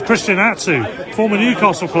news, Christian Atsu, former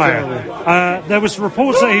Newcastle player. There was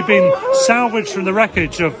reports that he'd been salvaged from the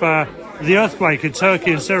wreckage of the earthquake in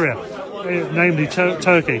Turkey and Syria, namely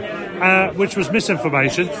Turkey, which was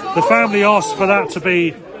misinformation. The family asked for that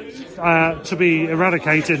to be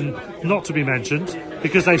eradicated and not to be mentioned.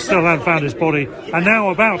 because they still hadn't found his body. And now,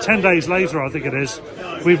 about 10 days later, I think it is,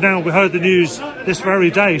 we've now heard the news this very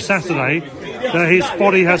day, Saturday, that his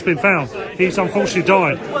body has been found. He's unfortunately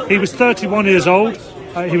died. He was 31 years old.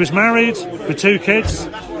 He was married with 2 kids,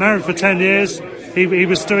 married for 10 years. He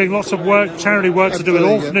was doing lots of work, charity work to do with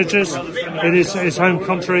orphanages in his home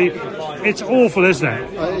country. It's awful, isn't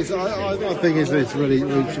it? I think it's really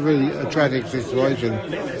a tragic situation.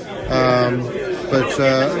 But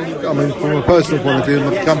I mean, from a personal point of view,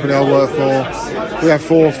 the company I work for, we have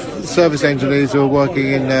 4 service engineers who are working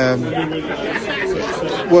in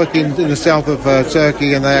the south of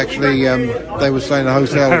Turkey, and they actually they were staying in a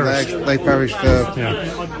hotel and they perished.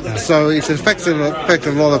 So it's affected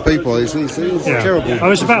a lot of people. It's terrible.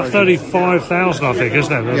 Oh, it's about 35,000, I think,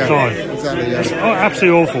 isn't it? Exactly. Yeah. It's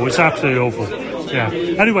absolutely awful. It's absolutely awful. Yeah.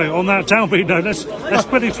 Anyway, on that downbeat note, let's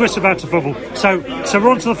quickly twist back to football. So we're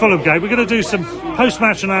on to the Fulham game. We're going to do some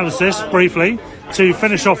post-match analysis briefly to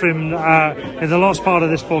finish off in the last part of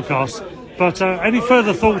this podcast. But any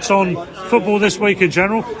further thoughts on football this week in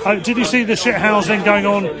general? Did you see the shithousing going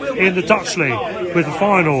on in the Dutch league with the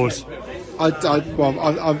Feyenoord? I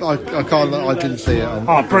can't. I didn't see it.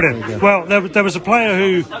 Brilliant. Well, there was a player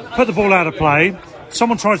who put the ball out of play.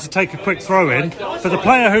 Someone tried to take a quick throw in, but the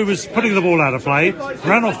player who was putting the ball out of play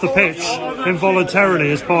ran off the pitch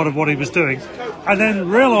involuntarily as part of what he was doing, and then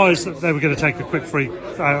realised that they were going to take a quick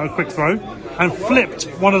throw, and flipped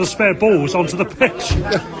one of the spare balls onto the pitch.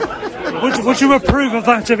 Would you approve of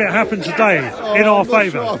that if it happened today in our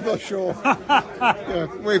favour? I'm not sure.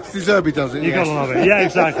 Well, if Deserby does it, you got to love it. Yeah,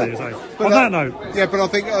 exactly. On that note, but I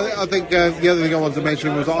think the other thing I wanted to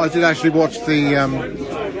mention was I did actually watch the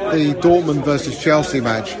Dortmund versus Chelsea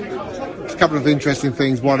match. A couple of interesting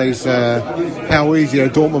things. One is how easy a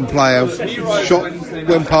Dortmund player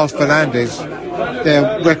went past Fernandes,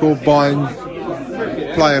 their record-buying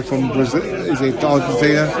player from Brazil. Is it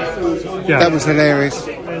Argentina? Yeah. That was hilarious.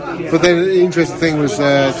 But then the interesting thing was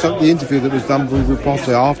the interview that was done with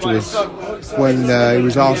Potter afterwards, when he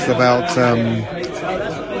was asked about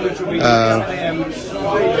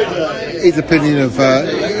his opinion of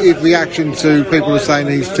his reaction to people who are saying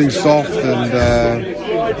he's too soft and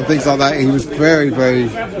things like that. He was very, very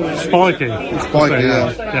spiky.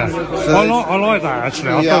 Yeah. So I like that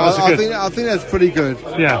actually. I think that's pretty good.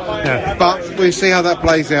 Yeah. But we'll see how that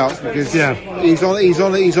plays out, because he's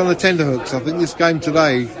on a tenterhooks. I think this game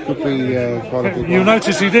today could be quite a good one. You'll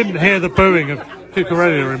notice he didn't hear the booing of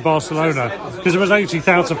Cucurella in Barcelona because there was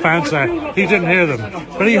 80,000 fans there. He didn't hear them,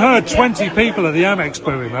 but he heard 20 people at the Amex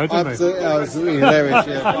booing, though, didn't he? Absolutely hilarious.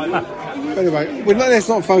 Anyway, let's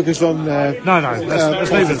not focus on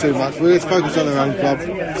let's leave it too much. Let's focus on our own club.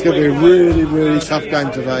 It's going to be a really, really tough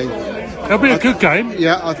game today. It'll be a good game.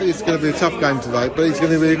 Yeah, I think it's going to be a tough game today, but it's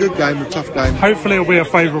going to be a good game, a tough game. Hopefully it'll be a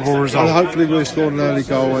favourable result. And hopefully we'll score an early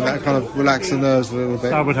goal and that kind of relax the nerves a little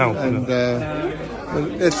bit. That would help. And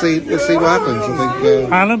let's see what happens. I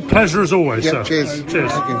think. Alan, pleasure as always, sir. Cheers.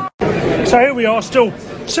 Thank you. So here we are, still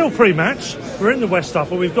pre-match. We're in the West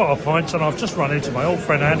Upper. We've got our pints, and I've just run into my old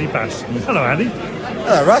friend Andy Bass. Hello, Andy.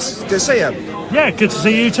 Hello, Russ. Good to see you. Yeah, good to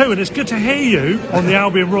see you too, and it's good to hear you on the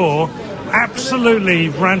Albion Roar, absolutely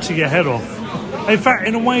ranting your head off. In fact,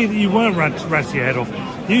 in a way that you weren't ranting your head off.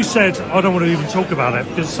 You said, I don't want to even talk about it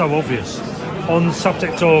because it's so obvious, on the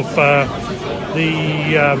subject of the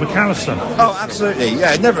McAllister. Oh, absolutely.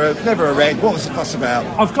 Yeah, never a red. What was the fuss about?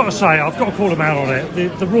 I've got to say, I've got to call them out on it.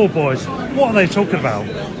 The Raw boys, what are they talking about?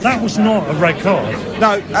 That was not a red card.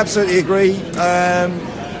 No, absolutely agree.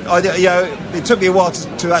 It took me a while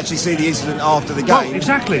to actually see the incident after the game. Well,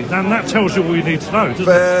 exactly, and that tells you all you need to know, doesn't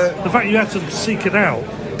it? The fact you had to seek it out.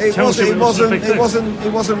 It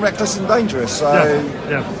wasn't reckless and dangerous. So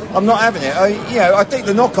I'm not having it. I think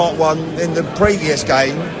the knockout one in the previous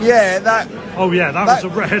game. Yeah, that. Oh yeah, that was a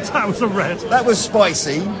red. That was a red. That was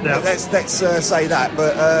spicy. Yeah. Let's say that.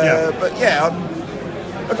 But I've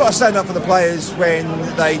got to stand up for the players when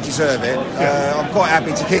they deserve it. I'm quite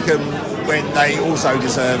happy to kick them when they also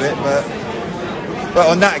deserve it. But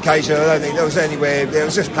on that occasion, I don't think there was anywhere. There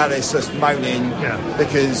was just Palace just moaning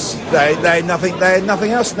because they had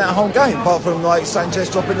nothing else in that whole game apart from like Sanchez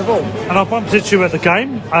dropping the ball. And I bumped into you at the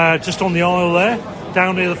game, just on the aisle there,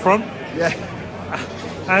 down near the front. Yeah.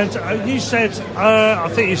 And you said, I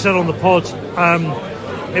think you said on the pod,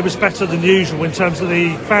 it was better than usual in terms of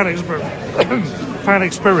the fan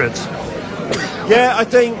experience. Yeah, I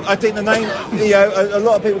think the name. A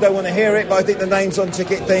lot of people don't want to hear it, but I think the names on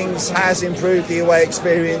ticket things has improved the away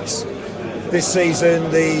experience this season.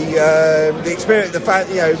 The experience,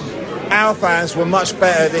 our fans were much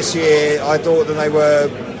better this year, I thought, than they were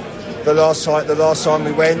the last time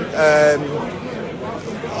we went.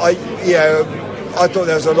 I thought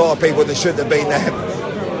there was a lot of people that shouldn't have been there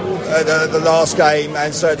at the last game,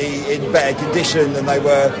 and certainly in better condition than they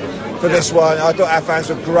were for this one. I thought our fans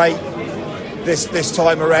were great this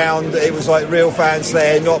time around. It was like real fans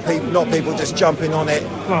there, not people just jumping on it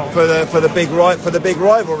for the big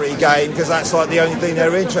rivalry game, because that's like the only thing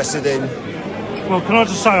they're interested in. Well, can I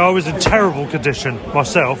just say I was in terrible condition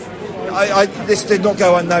myself. This did not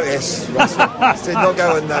go unnoticed, Russell. This did not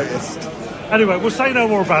go unnoticed. Anyway, we'll say no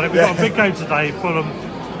more about it. We've got a big game today, Fulham.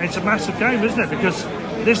 It's a massive game, isn't it? Because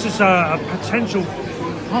this is a potential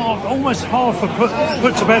almost half a put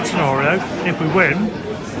to bed scenario if we win.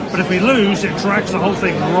 But if we lose, it drags the whole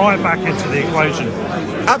thing right back into the equation.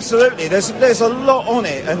 Absolutely. There's a lot on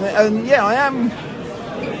it. And yeah,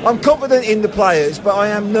 I'm confident in the players, but I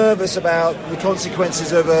am nervous about the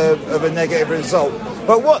consequences of a negative result.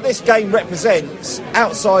 But what this game represents,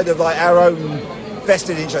 outside of like our own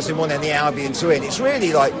vested interest in wanting the Albion to win, it's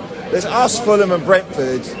really like there's us, Fulham and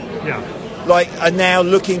Brentford, like are now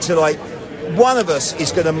looking to like one of us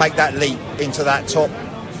is going to make that leap into that top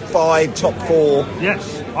 5, top 4.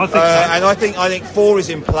 Yes, I think so. And I think 4 is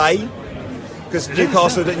in play because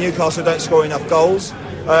Newcastle don't score enough goals.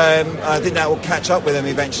 I think that will catch up with them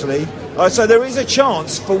eventually. So there is a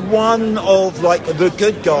chance for one of like the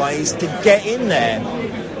good guys to get in there,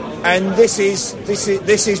 and this is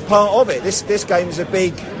part of it. This game is a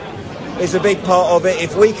big part of it.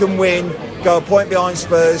 If we can win, go a point behind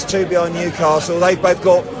Spurs, 2 behind Newcastle. They've both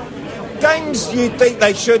got games you'd think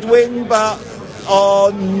they should win, but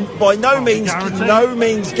are by no means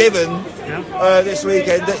given this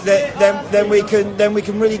weekend. Then we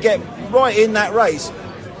can really get right in that race.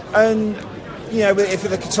 And you know, if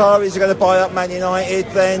the Qataris are going to buy up Man United,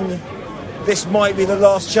 then this might be the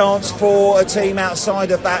last chance for a team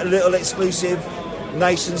outside of that little exclusive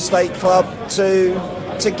nation-state club to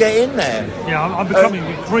get in there. Yeah, I'm becoming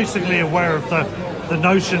increasingly aware of the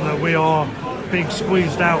notion that we are being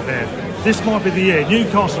squeezed out here. This might be the year.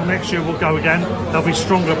 Newcastle next year will go again. They'll be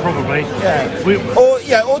stronger probably. Yeah.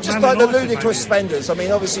 Or just like the ludicrous spenders. I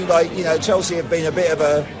mean, obviously, like, you know, Chelsea have been a bit of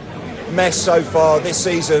a mess so far this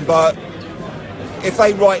season, but if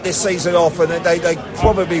they write this season off, and they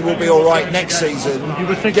probably will be all right next season,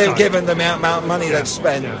 given the amount of money they've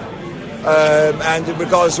spent. And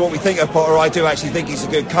regardless of what we think of Potter, I do actually think he's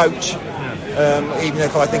a good coach, even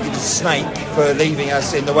if I think he's a snake for leaving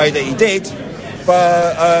us in the way that he did.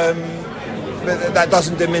 But that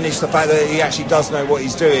doesn't diminish the fact that he actually does know what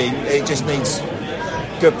he's doing. He just needs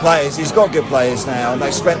good players. He's got good players now, and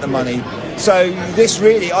they've spent the money. So this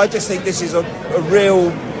really, I just think this is a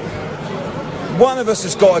real... One of us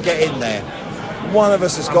has got to get in there. One of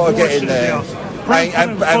us has got to get in there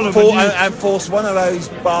and force one of those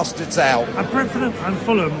bastards out. And Brentford and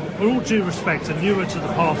Fulham, with all due respect, are newer to the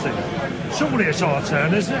party. Surely it's our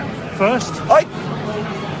turn, isn't it? First?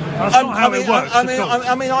 That's not how it works. I'm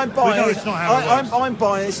biased. I'm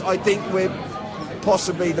biased. I think we're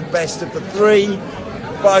possibly the best of the 3,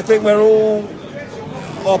 but I think we're all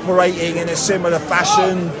operating in a similar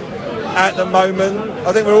fashion at the moment.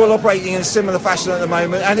 I think we're all operating in a similar fashion at the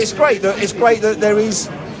moment, and it's great that there is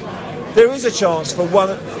a chance for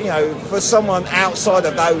one, you know, for someone outside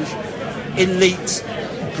of those elite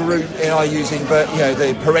group, using, but you know,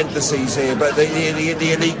 the parentheses here, but the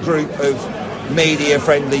elite group of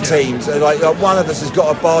media-friendly teams. Like one of us has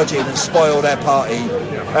got to barge in and spoil their party,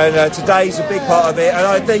 and today's a big part of it. And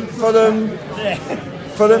I think Fulham,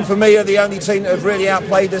 for me, are the only team that have really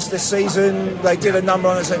outplayed us this season. They did a number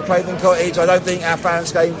on us at Craven Cottage. I don't think our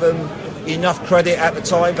fans gave them enough credit at the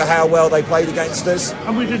time for how well they played against us.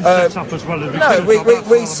 And we didn't set up as well as we could.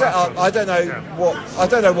 We set up. I don't know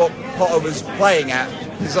what Potter was playing at.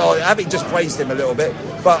 So having just praised him a little bit,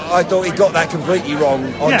 but I thought he got that completely wrong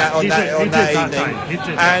on that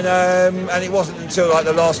evening. And it wasn't until like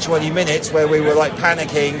the last 20 minutes where we were like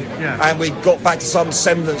panicking, and we got back to some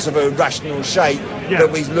semblance of a rational shape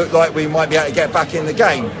that we looked like we might be able to get back in the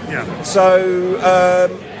game. So,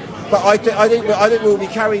 but I think we'll be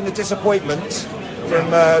carrying the disappointment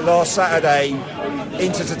from last Saturday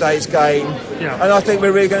into today's game, and I think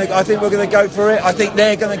we're going to go for it. I think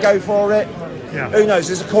they're going to go for it. Who knows?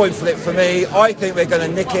 There's a coin flip for me. I think we're going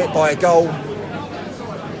to nick it by a goal,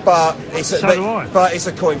 but it's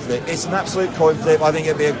a coin flip. It's an absolute coin flip. I think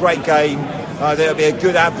it'll be a great game. I think it'll be a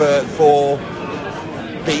good advert for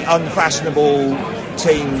the unfashionable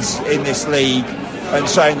teams in this league, and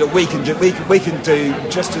showing that we can do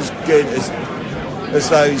just as good as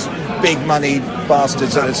those big money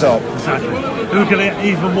bastards at the top. Exactly. We're going to get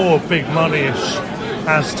even more big money-ish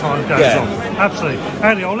as time goes on. Absolutely.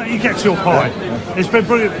 Andy, I'll let you get to your pie. It's been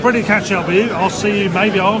brilliant catching up with you. I'll see you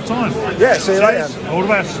maybe half time. Yeah, see you later. All the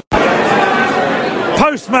best.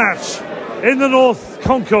 Post-match in the North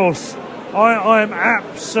Concourse, I am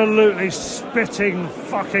absolutely spitting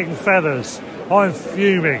fucking feathers. I'm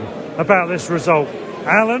fuming about this result.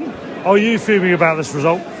 Alan, are you fuming about this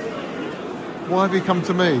result? Why have you come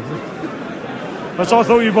to me? As I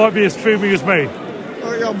thought you might be as fuming as me.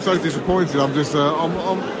 Oh, yeah, I'm so disappointed. I'm just, I've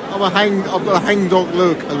got a hangdog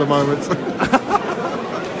look at the moment.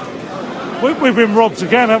 We've been robbed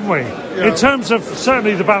again, haven't we? Yeah. In terms of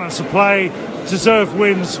certainly the balance of play, deserved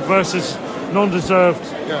wins versus non-deserved.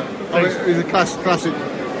 Yeah, I mean, it's a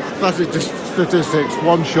classic just statistics.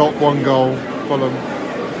 One shot, one goal. Fulham.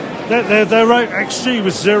 Their XG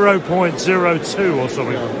was 0.02 or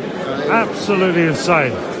something. Absolutely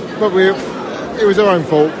insane. But it was our own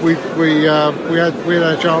fault. We had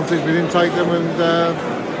our chances. We didn't take them, and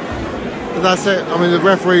that's it. I mean, the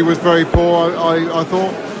referee was very poor. I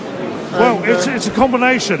thought. Well, it's a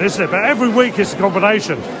combination, isn't it? But every week it's a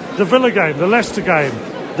combination. The Villa game, the Leicester game,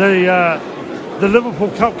 the Liverpool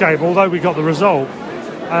Cup game, although we got the result,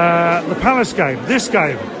 the Palace game, this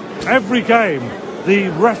game, every game, the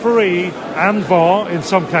referee and VAR, in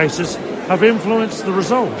some cases, have influenced the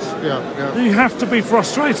results. Yeah. You have to be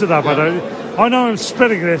frustrated about it. I know I'm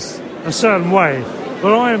spinning this a certain way,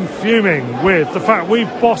 but I am fuming with the fact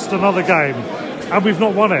we've bossed another game and we've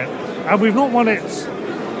not won it. And we've not won it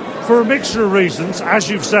for a mixture of reasons, as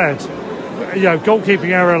you've said. Goalkeeping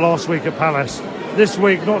error last week at Palace. This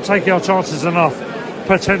week, not taking our chances enough,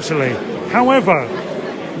 potentially. However,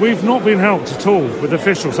 we've not been helped at all with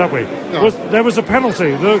officials, have we? No. There was a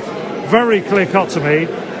penalty that looked very clear-cut to me.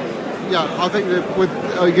 Yeah, I think that with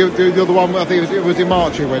the other one, I think it was in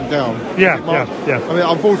March he went down. Yeah. I mean,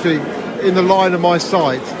 unfortunately, in the line of my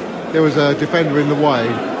sight, there was a defender in the way,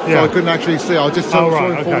 so I couldn't actually see. I just saw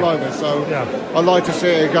him fall over, so I'd like to see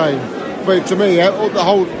it again. But to me,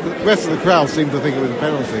 the rest of the crowd seemed to think it was a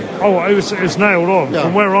penalty. Oh, it was nailed on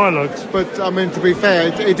from where I looked. But, I mean, to be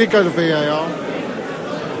fair, it did go to VAR.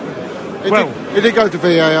 It did go to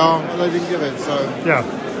VAR, and they didn't give it, so... Yeah.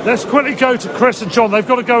 Let's quickly go to Chris and John. They've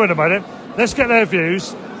got to go in a minute. Let's get their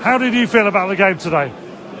views. How did you feel about the game today?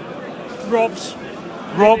 Robbed.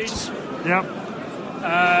 Yeah.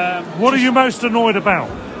 What are you most annoyed about?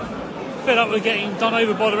 Fed up with getting done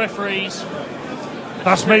over by the referees.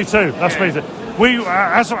 That's me too. We,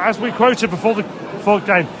 as we quoted before the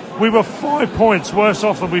game, we were 5 points worse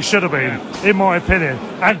off than we should have been, in my opinion,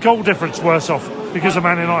 and goal difference worse off because of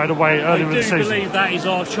Man United away earlier in the season. I do believe that is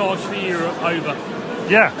our charge for Europe over.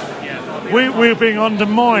 Yeah. We're being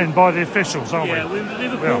undermined by the officials, aren't we? Yeah, with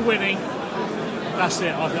Liverpool winning, that's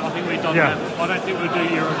it. I think we've done that. I don't think we'll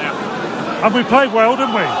do Euro now. And we played well,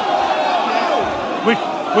 didn't we?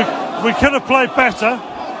 We could have played better.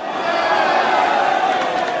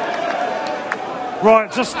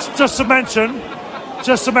 Right, just to mention,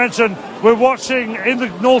 we're watching in the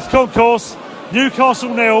North Concourse,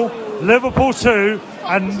 Newcastle 0, Liverpool 2,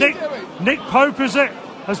 and Nick Pope,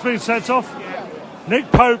 has been sent off.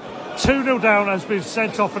 Nick Pope, 2-0 down, has been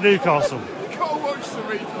sent off for Newcastle. You can't watch the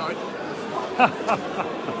replay.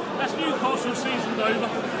 That's Newcastle season's over.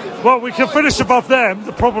 Well, we can finish above them.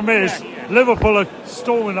 The problem is Liverpool are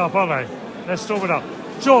storming up, aren't they? They're storming up.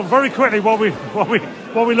 John, very quickly, while we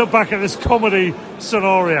look back at this comedy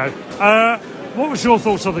scenario, what was your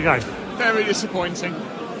thoughts on the game? Very disappointing.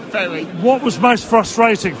 Very. What was most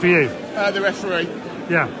frustrating for you? The referee.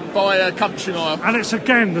 Yeah. By a country mile. And it's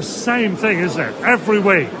again the same thing, isn't it? Every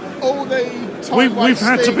week. All the time we've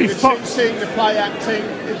had to be fucked. The play acting,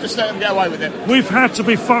 just let them get away with it. We've had to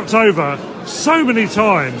be fucked over so many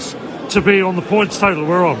times to be on the points total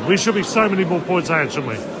we're on. We should be so many more points ahead,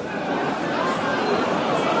 shouldn't we?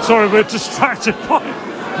 Sorry, we're distracted by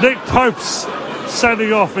Nick Pope's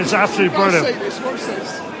sending off. It's absolutely brilliant. Watch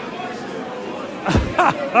this.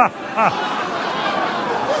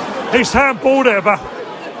 He's handballed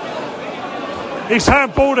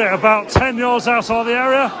it about 10 yards outside the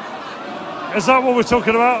area. Is that what we're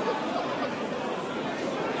talking about?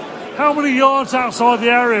 How many yards outside the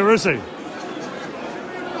area is he?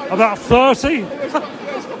 About 30? There's got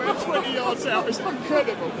about 20 yards out. It's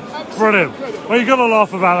incredible. Brilliant. Well, you've got to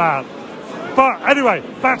laugh about that. But anyway,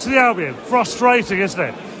 back to the Albion. Frustrating, isn't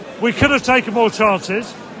it? We could have taken more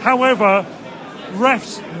chances. However,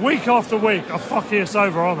 refs, week after week, are fucking us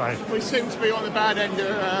over, aren't they? We seem to be on the bad end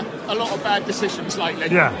of a lot of bad decisions lately.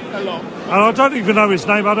 Yeah. A lot. And I don't even know his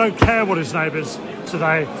name. I don't care what his name is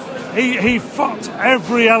today. He fucked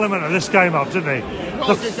every element of this game up, didn't he?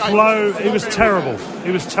 The flow, it was terrible.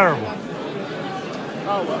 It was terrible.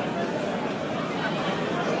 Oh, well.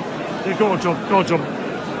 Yeah, go on, John.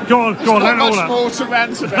 Go on, let it all out. There's not much more to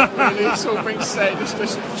rant about, really. It's all been said. It's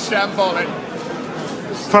just shambolic.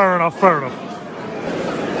 Fair enough.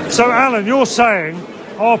 So, Alan, you're saying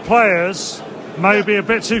our players may be a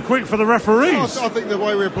bit too quick for the referees? I think the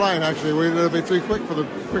way we're playing, actually, we're a little bit too quick for the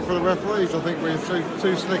referees. I think we're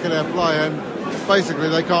too slick in our play, and basically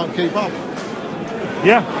they can't keep up.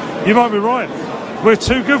 Yeah, you might be right. We're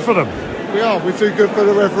too good for them. We are. We're too good for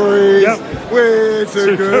the referees. Yep. We're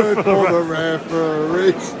too good for the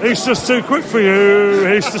referees. He's just too quick for you.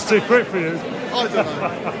 He's just too quick for you. I don't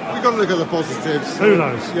know. We've got to look at the positives. Who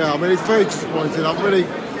knows? Yeah, I mean, it's very disappointing.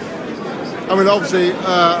 Obviously,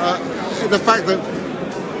 the fact that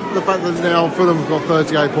now Fulham have got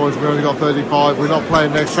 38 points, we only got 35. We're not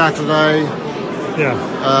playing next Saturday.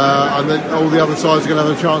 Yeah. And then all the other sides are going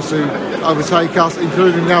to have a chance to overtake us,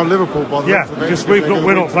 including now Liverpool. By the yeah, because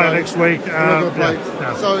we're not playing next week.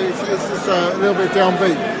 So it's just a little bit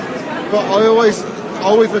downbeat. But I always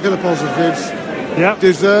look at the positives. Yeah.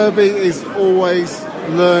 De Zerbi is always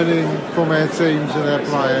learning from our teams and our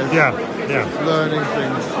players. Yeah. Learning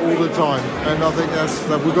things all the time, and I think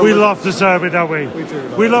we love De Zerbi, don't we? We do.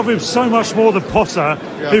 We love him so much more than Potter,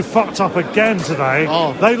 who fucked up again today.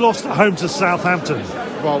 Oh. They lost at home to Southampton.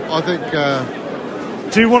 Well, I think.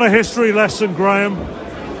 Do you want a history lesson, Graham?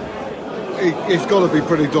 It's got to be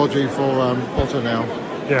pretty dodgy for Potter now.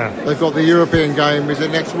 Yeah. They've got the European game. Is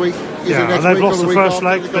it next week? And they've lost the first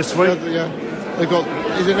leg this week. They've got.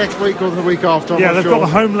 Is it next week or the week after? They've got the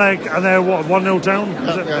home leg, and they're 1-0 down.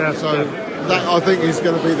 So that I think is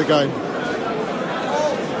going to be the game.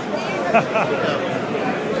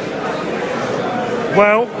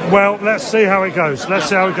 Well, let's see how it goes.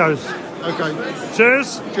 Okay.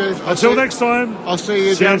 Cheers. Until next time. I'll see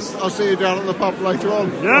you down. I'll see you down at the pub later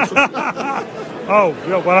on. Yeah.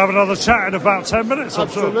 We'll have another chat in about 10 minutes.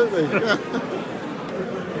 Absolutely. Yeah.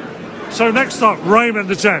 So next up, Raymond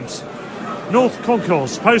the Gent. North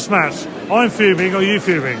Concourse, post-match. I'm fuming, are you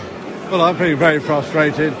fuming? Well, I'm feeling very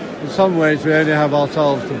frustrated. In some ways, we only have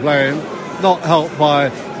ourselves to blame. Not helped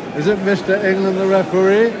by, is it Mr. England, the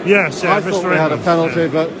referee? Yes, I Mr. thought we had a penalty,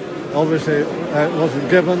 but obviously it wasn't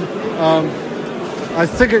given. I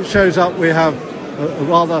think it shows up we have a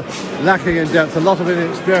rather lacking in depth. A lot of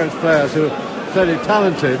inexperienced players who are fairly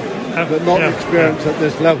talented, but not experienced at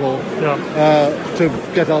this level to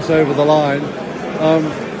get us over the line.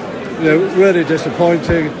 Really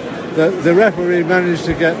disappointing. The referee managed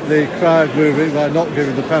to get the crowd moving by not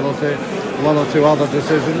giving the penalty, one or two other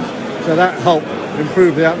decisions. So that helped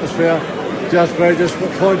improve the atmosphere. Just very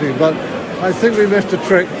disappointing. But I think we missed a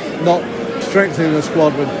trick not strengthening the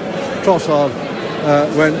squad when Trossard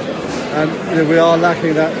went. And we are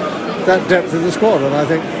lacking that depth in the squad. And I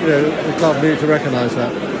think the club need to recognise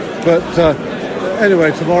that. But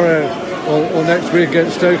anyway, tomorrow or next week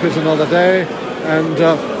against Stoke is another day. And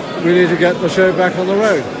we need to get the show back on the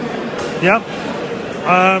road. Yeah.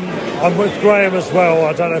 I'm with Graham as well.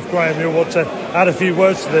 I don't know if, Graham, you want to add a few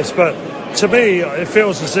words to this, but to me, it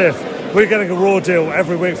feels as if we're getting a raw deal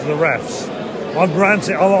every week from the refs. I'm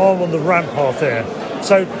ranting. I'm on the rant path here.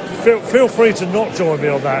 So feel free to not join me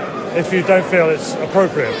on that if you don't feel it's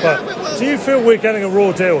appropriate. But do you feel we're getting a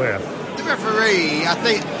raw deal here? The referee,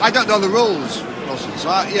 I don't know the rules, Russell, so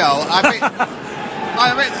I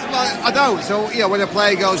don't. So, when a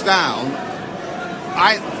player goes down,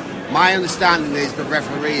 my understanding is the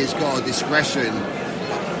referee has got a discretion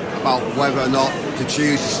about whether or not to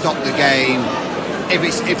choose to stop the game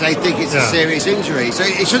if they think it's a serious injury. So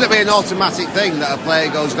it shouldn't be an automatic thing that a player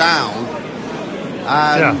goes down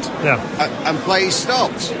and play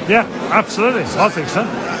stopped. Yeah, absolutely. I think so.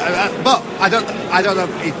 But I don't know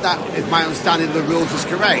if my understanding of the rules is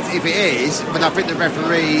correct. If it is, but I think the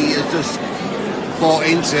referee has just bought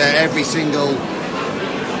into every single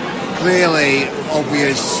clearly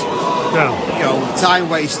obvious time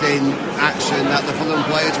wasting action that the Fulham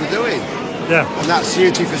players were doing. Yeah. And that's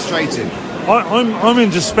hugely frustrating. I'm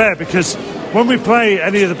in despair because when we play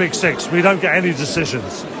any of the big six, we don't get any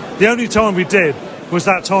decisions. The only time we did was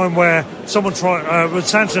that time where when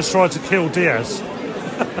Sanchez tried to kill Diaz.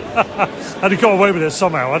 And he got away with it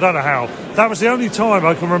somehow. I don't know how. That was the only time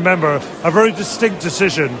I can remember a very distinct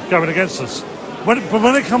decision going against us. But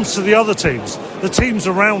when it comes to the other teams, the teams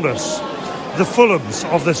around us, the Fulhams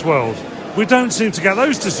of this world, we don't seem to get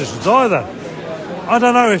those decisions either. I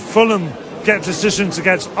don't know if Fulham get decisions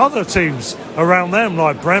against other teams around them,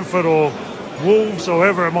 like Brentford or Wolves or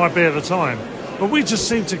whoever it might be at the time. But we just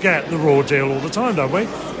seem to get the raw deal all the time, don't we?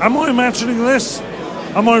 Am I imagining this?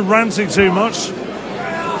 Am I ranting too much?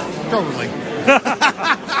 Probably.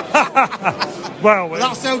 Well,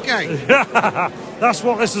 that's okay. That's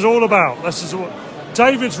what this is all about.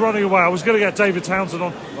 David's running away. I was going to get David Townsend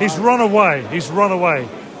on. He's run away. He's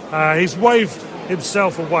waved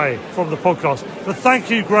himself away from the podcast. But thank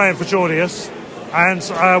you, Graham, for joining us.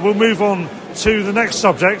 and we'll move on to the next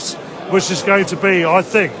subject, which is going to be, I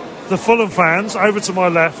think, the Fulham fans over to my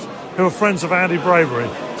left who are friends of Andy Bravery.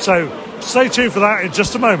 So stay tuned for that in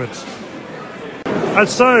just a moment. And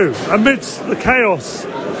so, amidst the chaos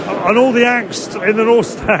and all the angst in the North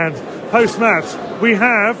Stand post-match, we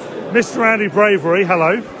have Mr. Andy Bravery.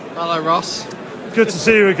 Hello. Hello, Ross. Good to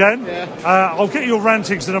see you again. Yeah. I'll get your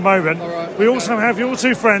rantings in a moment. All right, we also have your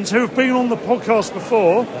two friends who have been on the podcast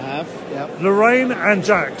before. I have, yep. Lorraine and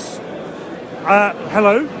Jax.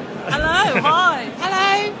 Hello. Hello, hi.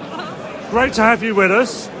 Hello. Great to have you with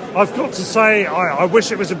us. I've got to say, I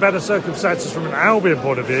wish it was in better circumstances from an Albion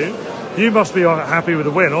point of view. You must be happy with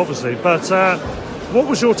the win, obviously. But what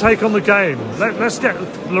was your take on the game? Let's get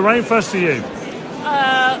Lorraine first to you.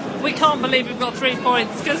 We can't believe we've got 3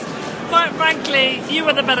 points because, quite frankly, you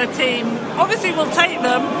were the better team. Obviously, we'll take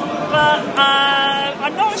them, but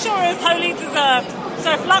I'm not sure it's wholly deserved.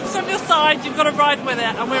 So if luck's on your side, you've got to ride with it,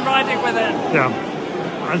 and we're riding with it. Yeah.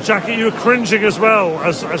 And Jackie, you were cringing as well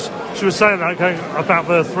as she was saying that, going about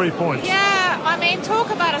the 3 points. Yeah, I mean, talk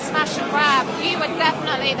about a smash and grab. You were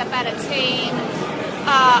definitely the better team.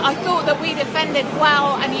 I thought that we defended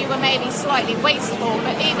well and you were maybe slightly wasteful,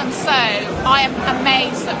 but even so, I am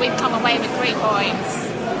amazed that we've come away with 3 points.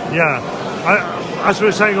 Yeah, as we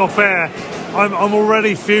were saying off air, I'm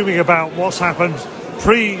already fuming about what's happened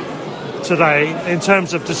today in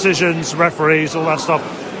terms of decisions, referees, all that stuff.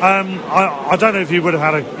 I don't know if you wouldn't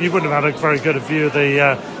have had a very good view of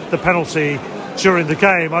the penalty during the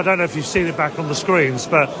game. I don't know if you've seen it back on the screens,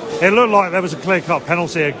 but it looked like there was a clear-cut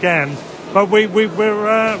penalty again. But we were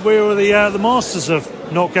the masters of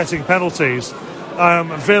not getting penalties.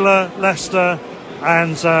 Villa, Leicester,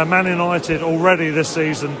 and Man United already this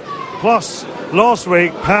season. Plus, last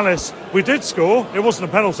week, Palace, we did score. It wasn't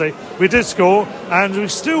a penalty. We did score, and we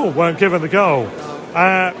still weren't given the goal.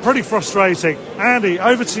 Pretty frustrating. Andy,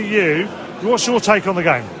 over to you. What's your take on the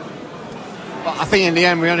game? Well, I think in the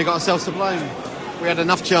end we only got ourselves to blame. We had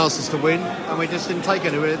enough chances to win, and we just didn't take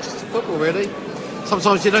any. It's just football, really.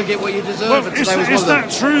 Sometimes you don't get what you deserve. Well, is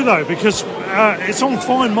that true, though? Because it's on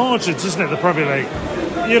fine margins, isn't it, the Premier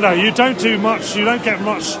League? You know, you don't do much, you don't get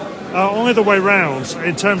much either way round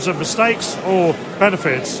in terms of mistakes or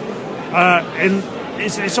benefits.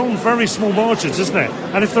 It's on very small margins, isn't it?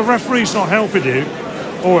 And if the referee's not helping you,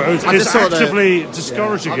 or is actively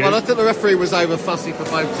discouraging you... Well, I think the referee was over fussy for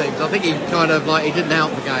both teams. I think he kind of, he didn't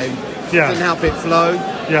help the game. Yeah. Didn't help it flow.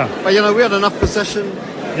 Yeah. But, we had enough possession.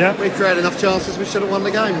 Yeah. We created enough chances, we should have won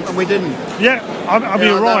the game, and we didn't. Yeah, I mean,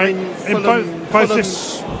 you're right. Fulham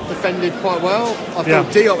defended quite well. I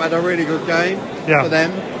thought Diop had a really good game for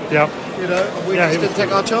them. Yeah. We just didn't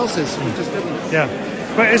take our chances. We just didn't. Yeah.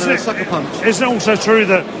 But isn't it also true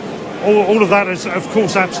that all of that is, of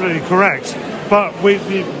course, absolutely correct, but we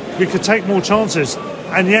could take more chances,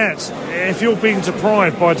 and yet, if you're being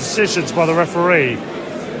deprived by decisions by the referee,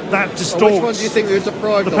 that distorts... Which one do you think we were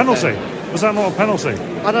deprived of? The penalty. Then? Was that not a penalty?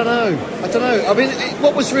 I don't know. I mean,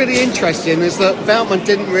 what was really interesting is that Veltman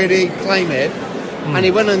didn't really claim it, and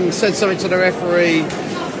he went and said something to the referee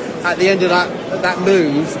at the end of that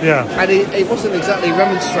move, and he wasn't exactly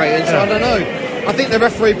remonstrating, so I don't know. I think the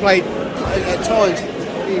referee played, at times,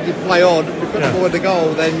 he did play odd, we couldn't avoid the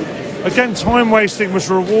goal, then... Again, time wasting was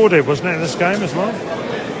rewarded, wasn't it, in this game as well?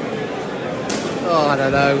 Oh, I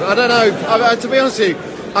don't know. To be honest with you,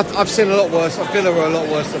 I've seen a lot worse. Villa were a lot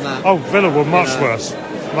worse than that. Oh, Villa were much worse.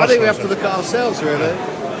 I think we have to look at ourselves, really.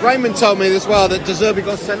 Raymond told me as well that De Zerbi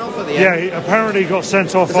got sent off at the end. Yeah, he apparently got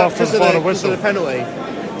sent off after the final whistle. Because of the penalty.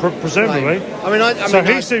 Presumably.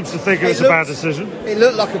 He seems to think it was a bad decision. It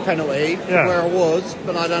looked like a penalty from where I was,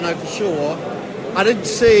 but I don't know for sure. I didn't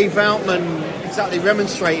see Veltman exactly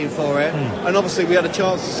remonstrating for it, and obviously we had a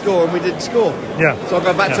chance to score and we didn't score. Yeah. So I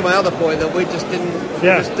go back to my other point that we just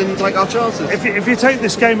didn't take our chances. If you take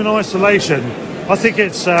this game in isolation, I think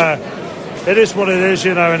it is what it is,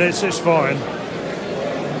 and it's fine.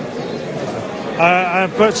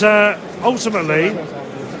 But ultimately,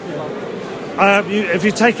 if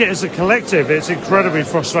you take it as a collective, it's incredibly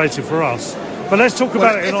frustrating for us. But let's talk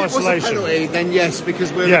about it in isolation. If it was a penalty, then yes,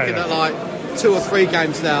 because we're looking at 2 or 3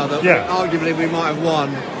 games now that arguably we might have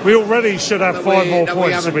won. We already should have 5 more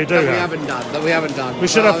points than we do. That we haven't done. We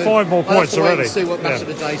should have 5 more points already. Let's see what Match of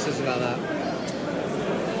the Day says about that.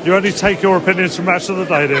 You only take your opinions from Match of the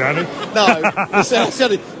Day, do you, Andy? No, that's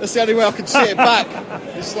the only way I can see it back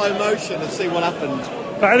in slow motion and see what happened.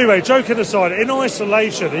 But anyway, joking aside, in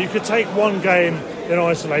isolation, you could take one game in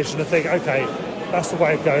isolation and think, okay, that's the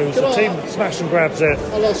way it goes. The team smash and grabs it.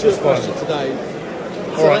 I'll ask you a question today.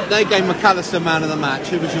 So they gave McAllister man of the match.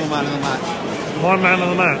 Who was your man of the match? My man of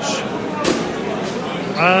the match?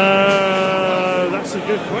 That's a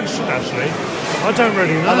good question, actually. I don't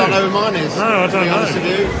really know. I don't know who mine is. No, I don't to be honest know.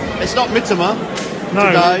 with you. It's not Mitoma No,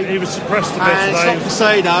 today. he was suppressed a bit and today. it's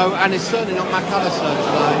not Casado, and it's certainly not McAllister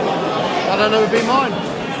today. I don't know who would be mine.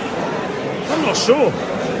 I'm not sure.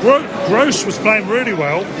 Gross was playing really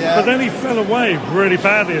well, but then he fell away really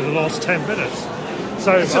badly in the last 10 minutes.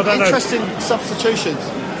 So I Some don't know. interesting substitutions.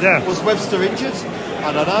 Yeah. Was Webster injured?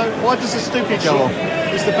 I don't know. Why does the Stupi go off?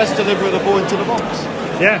 He's the best deliverer of the ball into the box.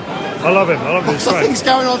 Yeah, I love him. I love his strength. Something's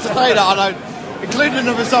going on today that I don't, including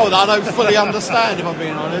the result, that I don't fully understand, if I'm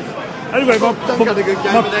being honest. Anyway, don't get a good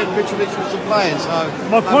game, but then Mitrovic wasn't playing, so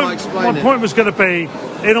my point was going to be,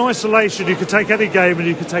 in isolation, you could take any game and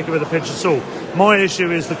you could take it with a pinch of salt. My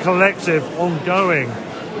issue is the collective, ongoing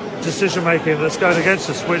decision making that's going against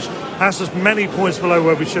us, which has us many points below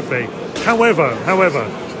where we should be. However,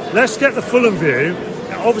 let's get the Fulham view.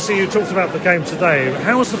 Obviously, you talked about the game today.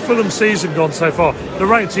 How has the Fulham season gone so far?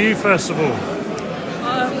 Lorraine, to you first of all.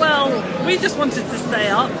 Well, we just wanted to stay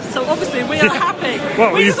up, so obviously we are happy.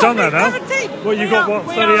 Well, you've done that now. 17. Well, you've got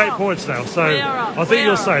 38 points now, so I think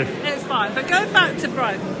you're safe. It's fine. But going back to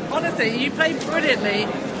Brighton, honestly, you played brilliantly,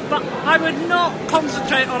 but I would not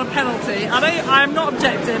concentrate on a penalty. I am not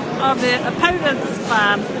objective. I'm the opponent's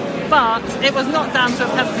fan, but it was not down to a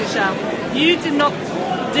penalty shout. You did not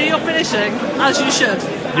do your finishing as you should.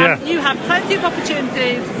 Yeah. You had plenty of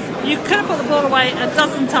opportunities. You could have put the ball away a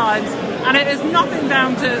dozen times, and it is nothing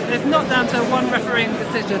down to. It's not down to one refereeing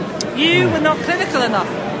decision. You were not clinical enough,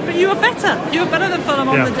 but you were better. You were better than Fulham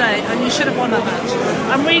on the day, and you should have won that match.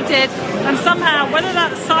 And we did. And somehow, whether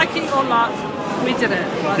that's psyche or luck, we did it.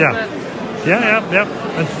 Right? Yeah.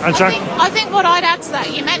 And Jack? I think what I'd add to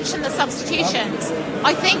that, you mentioned the substitutions.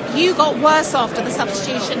 I think you got worse after the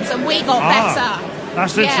substitutions, and we got better.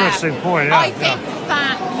 That's an interesting point. I think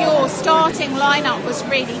that your starting lineup was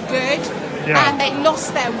really good, and they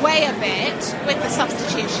lost their way a bit with the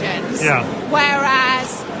substitutions.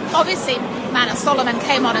 Whereas, obviously, Manor Solomon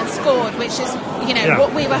came on and scored, which is,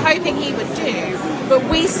 what we were hoping he would do. But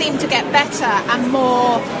we seemed to get better and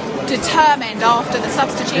more determined after the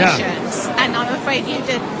substitutions, and I'm afraid you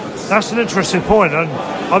didn't. That's an interesting point, and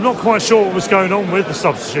I'm not quite sure what was going on with the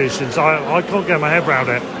substitutions. I can't get my head around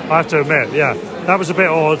it, I have to admit. That was a bit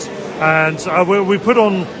odd, and we put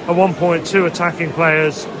on at one point 2 attacking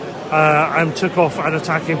players and took off an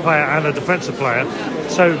attacking player and a defensive player,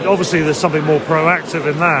 so obviously there's something more proactive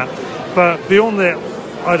in that, but beyond that,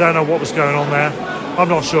 I don't know what was going on there. I'm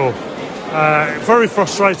not sure. Very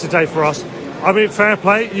frustrating day for us. I mean, fair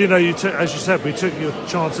play, as you said, we took your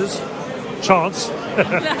chance.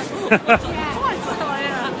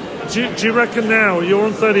 Do you reckon now you're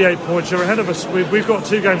on 38 points, you're ahead of us, we've got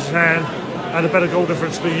 2 games in hand and a better goal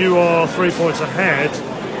difference, but you are 3 points ahead?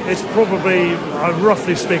 It's probably,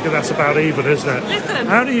 roughly speaking, that's about even, isn't it? Listen.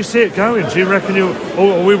 How do you see it going? Do you reckon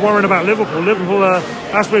are we worrying about Liverpool? Liverpool,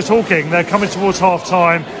 as we're talking, they're coming towards half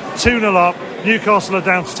time, 2-0 up, Newcastle are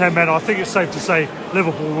down to 10 men. I think it's safe to say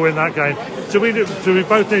Liverpool will win that game. Do we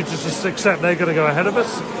both need to just accept they're going to go ahead of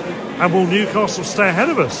us? And will Newcastle stay ahead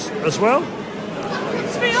of us as well?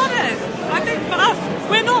 To be honest, I think for us,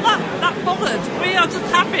 we're not that bothered. We are just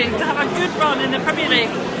happy to have a good run in the Premier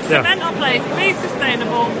League, cement our place, be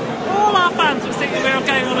sustainable. All our fans were thinking we were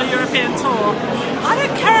going on a European tour. I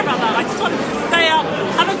don't care about that. I just wanted to stay up,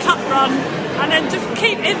 have a cup run, and then just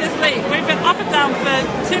keep in this league. We've been up and down for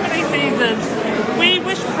too many seasons. We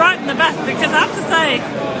wish Brighton the best, because I have to say,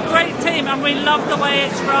 great team, and we love the way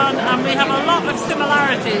it's run, and we have a lot of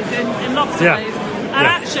similarities in lots of ways. And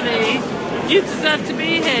actually, you deserve to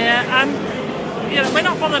be here, and we're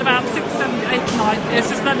not bothered about 6, 7, 8, 9. It's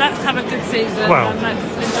just that let's have a good season and let's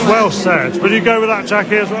enjoy well it. said. Will you go with that,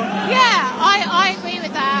 Jackie, as well? Yeah, I agree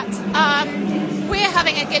with that. We're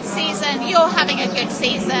having a good season, you're having a good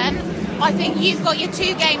season. I think you've got your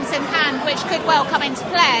 2 games in hand, which could well come into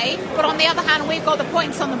play, but on the other hand, we've got the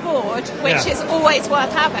points on the board, which is always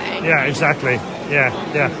worth having. Yeah, exactly. Yeah.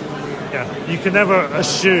 You can never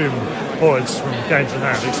assume points from games in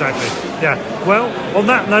hand, exactly. Yeah. Well, on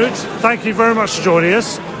that note, thank you very much for joining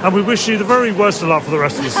us, and we wish you the very worst of luck for the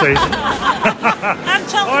rest of the season. And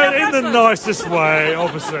Chelsea in the nicest way,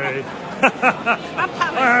 obviously.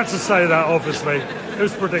 I had to say that, obviously. It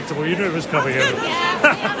was predictable. You knew it was coming in. Yeah,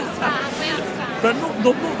 we understand. But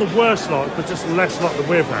not the worst luck, but just less luck than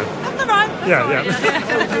we've had. That's all right. Yeah.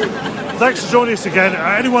 Thanks for joining us again.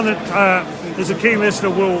 Anyone that is a keen listener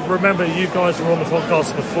will remember you guys were on the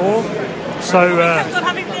podcast before. So we kept on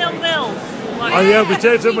having 0-0. We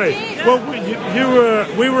did, didn't we? Well,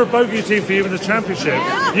 we were a bogey team for you in the Championship.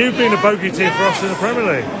 You've been a bogey team for us in the Premier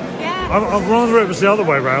League. I'd rather it was the other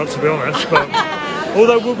way round, to be honest. But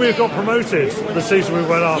Although would we have got promoted the season we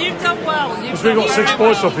went up? You've done well. Because we got 6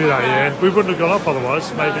 points off you that year. We wouldn't have gone up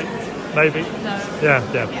otherwise, maybe. No.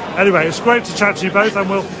 Yeah. Anyway, it's great to chat to you both, and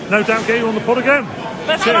we'll no doubt get you on the pod again.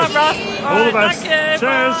 Best Cheers. of luck, Russ. All the best. Thank you.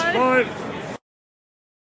 Cheers. Bye. Bye.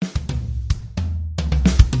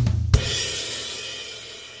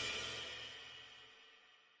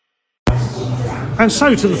 And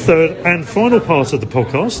so to the third and final part of the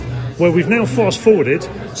podcast, where we've now fast forwarded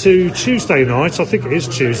to Tuesday night. I think it is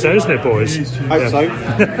Tuesday, isn't it, boys? Hope so.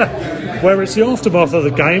 Where it's the aftermath of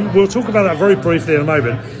the game. We'll talk about that very briefly in a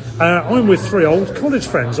moment. I'm with 3 old college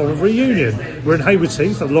friends on a reunion. We're in Hayward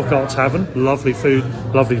Heath at Lockhart Tavern. Lovely food,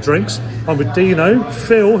 lovely drinks. I'm with Dino,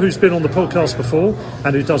 Phil, who's been on the podcast before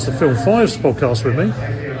and who does the Film 5's podcast with me,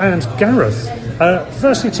 and Gareth.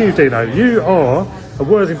 Firstly to you, Dino. You are a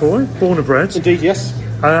Worthing boy, born and bred. Indeed, yes.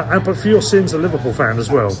 And but for your sins, a Liverpool fan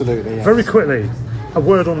as well. Absolutely, yeah. Very quickly, a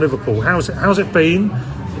word on Liverpool. How's it been?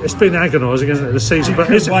 It's been agonising, isn't it, this season?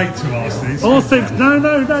 But is it? Wait to ask these.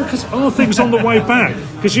 No, because are things on the way back?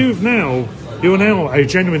 Because you're now a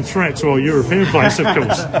genuine threat to our European place, of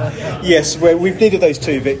course. Yes, we've needed those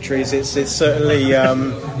 2 victories. It's certainly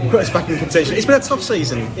put us back in contention. It's been a tough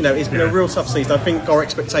season. It's been a real tough season. I think our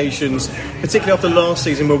expectations, particularly after last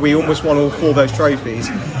season where we almost won all 4 of those trophies,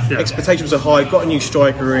 expectations are high. Got a new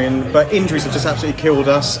striker in, but injuries have just absolutely killed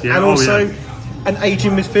us. Yeah, and also an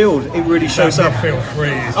ageing midfield. It really shows up. Midfield 3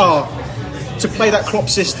 is to play that Klopp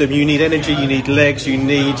system, you need energy, you need legs, you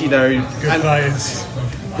need good players.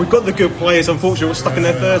 We've got the good players, unfortunately, we're stuck in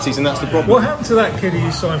their 30s, and that's the problem. What happened to that kid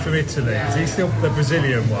you signed from Italy? Is he still the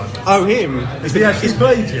Brazilian one? Oh, him. He actually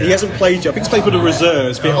played yet? He hasn't played yet. I think he's played for the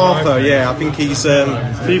reserves. But Arthur, I think he's... So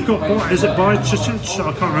you've got, is it Bajicic?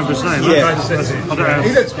 I can't remember his name. Yeah. I don't know.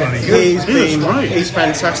 He looks funny. He looks great. He's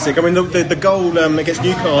fantastic. I mean, the goal against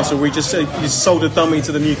Newcastle, we just sold a dummy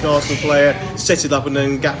to the Newcastle player, set it up, and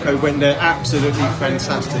then Gakpo went there. Absolutely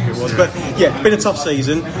fantastic it was. But, been a tough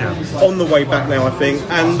season. On the way back now, I think.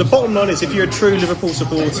 And the bottom line is, if you're a true Liverpool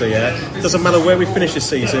supporter, it doesn't matter where we finish this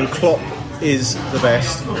season, Klopp is the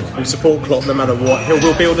best. We support Klopp no matter what. He'll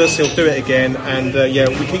rebuild us, he'll do it again, and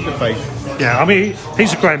we keep the faith. Yeah, I mean,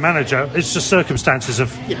 he's a great manager. It's just circumstances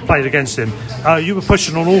have played against him. You were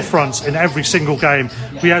pushing on all fronts in every single game.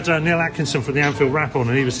 We had Neil Atkinson from the Anfield Wrap on,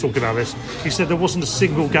 and he was talking about this. He said there wasn't a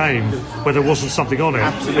single game where there wasn't something on it.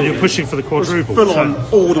 Absolutely. And you're pushing for the quadruple. Full on,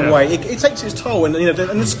 all the way. It takes its toll, and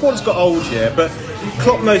the squad's got old, but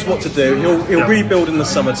Klopp knows what to do. He'll rebuild in the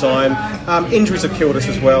summertime. Injuries have killed us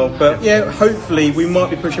as well, but hopefully we might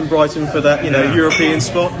be pushing Brighton for that European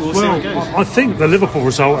spot. We'll see how it goes. I think the Liverpool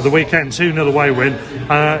result at the weekend, 2-0 away win,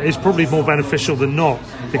 is probably more beneficial than not,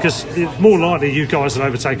 because it's more likely you guys will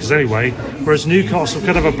overtake us anyway, whereas Newcastle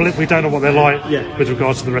could have a blip. We don't know what they're like with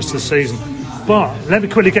regards to the rest of the season. But let me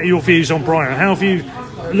quickly get your views on Brighton. How have you,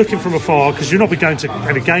 looking from afar, because you've not been going to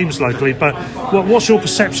any games locally, but what's your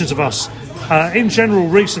perceptions of us in general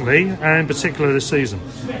recently and in particular this season?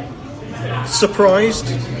 Surprised,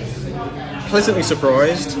 pleasantly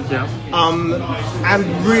surprised,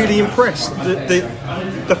 and really impressed.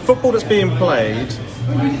 The football that's being played,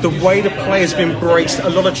 the way the players have embraced a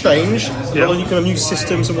lot of change, a lot of new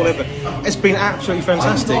systems and whatever, it's been absolutely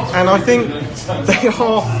fantastic. And I think they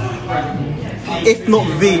are, if not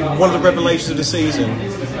one of the revelations of the season.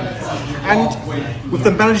 And with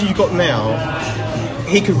the manager you've got now,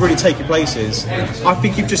 he could really take your places. I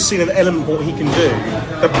think you've just seen an element of what he can do.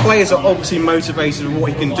 The players are obviously motivated with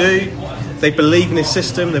what he can do. They believe in his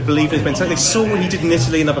system, they believe in his mentality. They saw what he did in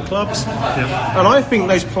Italy and other clubs. And I think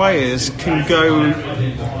those players can go,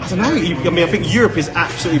 I don't know, I think Europe is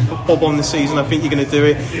absolutely bob on this season. I think you're going to do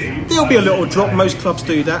it. There'll be a little drop, most clubs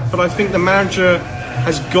do that, but I think the manager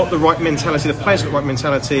has got the right mentality, the players got the right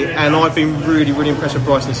mentality, and I've been really, really impressed with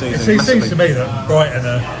Brighton this season. It seems to me that Brighton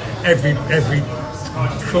are every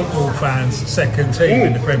football fans' second team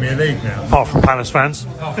in the Premier League now. Apart from Palace fans.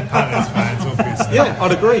 Apart from Palace fans, obviously.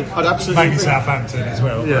 I'd agree. I'd absolutely Maybe agree. Southampton as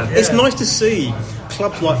well. It's nice to see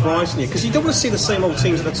clubs like Brighton here, because you don't want to see the same old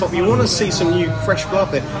teams at the top. You want to see some new, fresh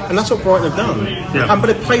blood there, and that's what Brighton have done. But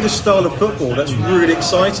they play the style of football that's really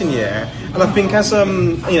exciting, and I think as a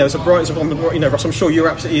Brighton supporter, Ross, I'm sure you're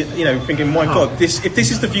absolutely thinking, my God, if this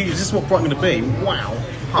is the future, this is what Brighton going to be. Wow.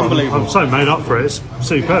 Unbelievable. I'm so made up for it. It's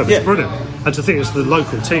superb. It's brilliant. And to think it's the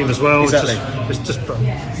local team as well. Exactly. It's just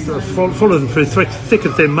Fulham through thick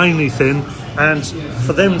and thin, mainly thin, and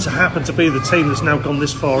for them to happen to be the team that's now gone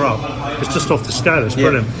this far up, it's just off the scale. It's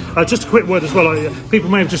brilliant. Just a quick word as well. People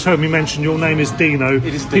may have just heard me mention your name is Dino.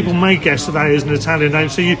 It is Dino. People may guess that is an Italian name,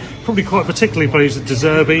 so you probably quite particularly pleased that De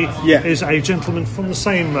Zerbi is a gentleman from the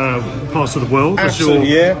same parts of the world as your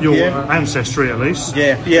ancestry, at least.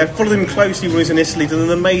 Followed him closely when he was in Italy. Did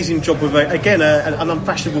an amazing job with an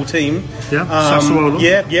unfashionable team.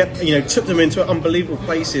 Took them into unbelievable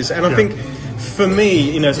places, and I think. For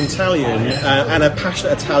me, as an Italian and a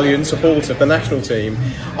passionate Italian supporter of the national team,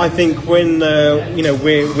 I think when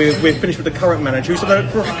we're finished with the current manager, who's done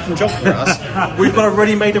a cracking job for us, we've got a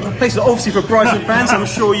ready-made replacement. Obviously, for Brighton fans, I'm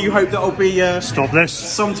sure you hope that'll be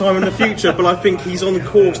sometime in the future. But I think he's on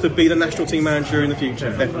course to be the national team manager in the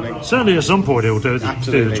future, definitely. Certainly, at some point, he'll do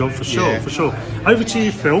the job for sure. For sure. Over to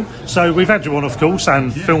you, Phil. So we've had you on, of course,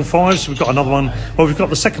 and Film 5s. We've got another one. Well, we've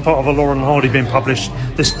got the second part of a Laurel and Hardy being published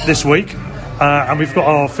this week. And we've got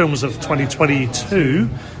our films of 2022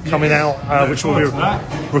 coming out, which we'll be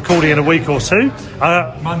recording in a week or two.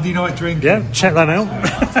 Monday night drinking. Yeah, check that out.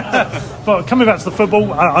 But coming back to the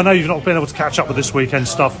football, I know you've not been able to catch up with this weekend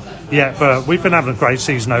stuff yet, but we've been having a great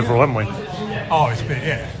season overall, haven't we? Oh, it's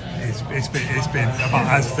been above,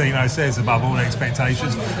 as Dino says, above all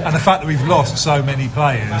expectations, and the fact that we've lost so many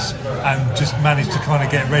players and just managed to kind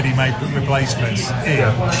of get ready-made replacements in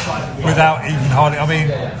without even hardly. I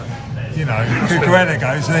mean. Cucurella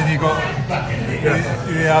goes, and then you've got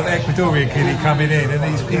the Ecuadorian kid coming in, and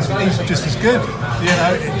he's just as good.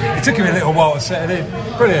 It took him a little while to settle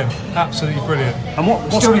in. Brilliant, absolutely brilliant. And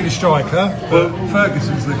what's still need a striker, but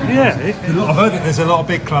Ferguson's looking. I've heard that there's a lot of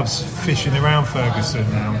big clubs fishing around Ferguson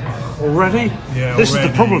now. Already? Yeah, this is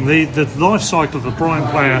the problem. The life cycle of the Brighton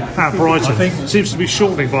player at Brighton seems to be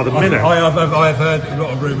shortening by the minute. I've heard a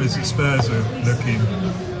lot of rumours that Spurs are looking.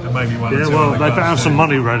 Maybe one or two. Well, they better have some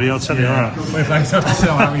money ready, I'll tell you that. Well, if they have to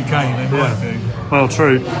sell Harry Kane, they might do. Well,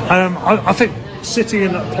 true. I think sitting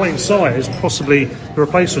in plain sight is possibly the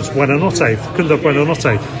replacement of Facundo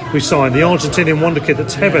Buonanotte. We signed the Argentinian wonder kid that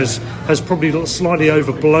Tevez has probably slightly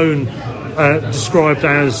overblown, described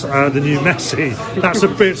as the new Messi. That's a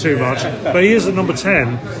bit too much. But he is at number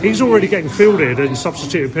 10. He's already getting fielded in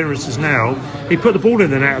substitute appearances now. He put the ball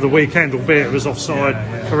in the net at the weekend, albeit it was offside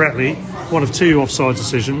correctly. One of two offside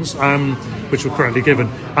decisions, which were correctly given.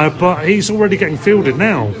 But he's already getting fielded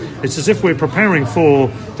now. It's as if we're preparing for,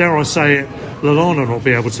 dare I say it, Lallana not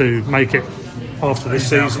be able to make it after this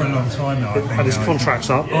season. For a long time now, I think. And his contract's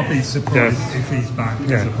up. I'll be surprised if he's back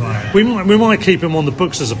as a player. We might keep him on the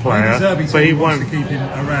books as a player, but he won't. To keep him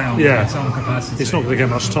around in some capacity. He's not going to get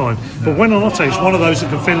much time. No. But Buonanotte is one of those that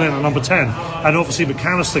can fill in at number 10, and obviously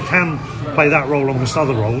McAllister can play that role amongst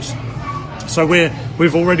other roles. So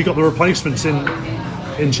we've already got the replacements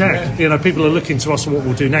in check. People are looking to us on what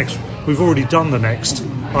we'll do next. We've already done the next,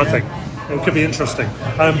 I think. It could be interesting.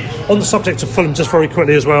 On the subject of Fulham, just very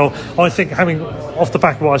quickly as well, I think having, off the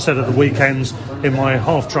back of what I said at the weekends, in my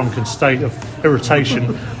half-drunken state of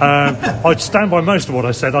irritation, I'd stand by most of what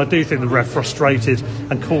I said. I do think the ref frustrated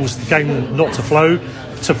and caused the game not to flow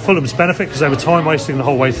to Fulham's benefit because they were time-wasting the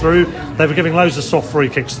whole way through. They were giving loads of soft free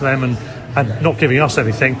kicks to them and not giving us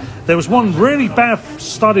anything. There was one really bad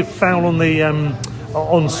studded foul on the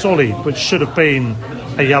on Solly, which should have been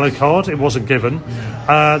a yellow card. It wasn't given.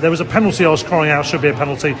 There was a penalty I was crying out should be a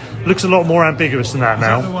penalty. Looks a lot more ambiguous than that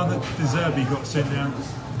now. Is that the one that De Zerbi got sent down?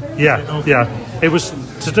 Yeah. It was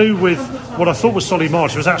to do with what I thought was Solly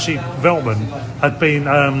March. It was actually Veltman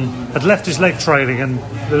had left his leg trailing and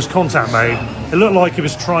there was contact made. It looked like he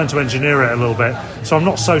was trying to engineer it a little bit. So I'm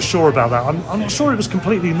not so sure about that. I'm not sure it was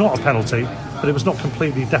completely not a penalty, but it was not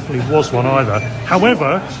completely, definitely was one either.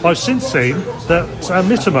 However, I've since seen that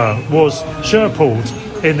Mitoma was shirt pulled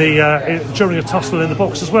during a tussle in the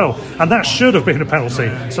box as well, and that should have been a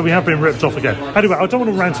penalty, so we have been ripped off again. Anyway, I don't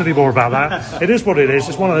want to rant any more about that. It is what it is.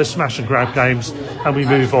 It's one of those smash and grab games, and we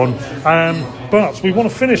move on. But we want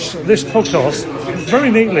to finish this podcast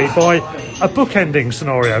very neatly by a bookending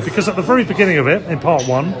scenario, because at the very beginning of it, in part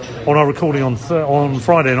one, on our recording on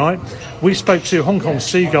Friday night, we spoke to Hong Kong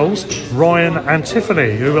Seagulls, Ryan and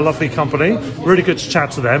Tiffany, who were a lovely company. Really good to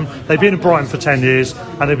chat to them. They've been in Brighton for 10 years,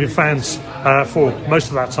 and they've been fans for most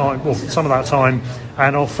of that time, or some of that time,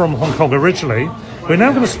 and are from Hong Kong originally. We're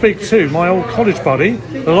now going to speak to my old college buddy,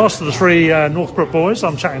 the last of the three Northbrook boys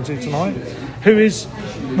I'm chatting to tonight, who is,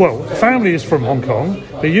 well, family is from Hong Kong,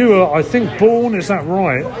 but you are, I think, born, is that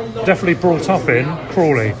right? Definitely brought up in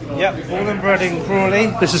Crawley. Yep, born and bred in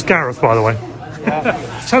Crawley. This is Gareth, by the way.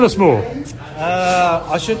 Tell us more.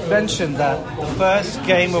 I should mention that the first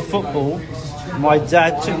game of football my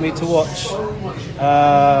dad took me to watch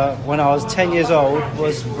when I was 10 years old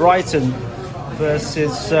was Brighton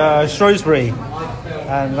versus Shrewsbury,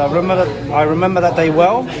 and I remember that day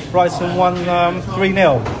well. Brighton won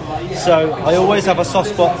 3-0, so I always have a soft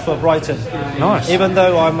spot for Brighton. Nice. Even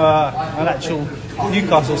though I'm an actual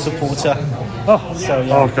Newcastle supporter. Oh, so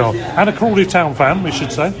yeah. Oh God! And a Crawley Town fan, we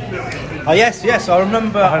should say. Yes. I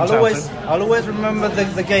remember. I'll always remember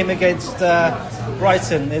the game against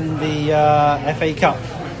Brighton in the FA Cup.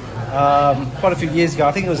 Quite a few years ago.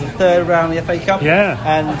 I think it was the third round of the FA Cup. Yeah.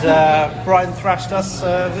 And Brighton thrashed us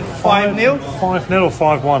 5-0. 5-0 or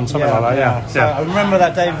 5-1, something like that. Yeah. So I remember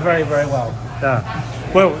that day very, very well. Yeah.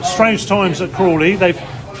 Well, strange times at Crawley.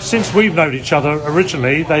 Since we've known each other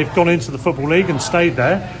originally, they've gone into the Football League and stayed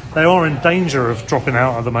there. They are in danger of dropping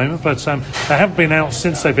out at the moment, but they haven't been out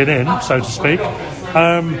since they've been in, so to speak.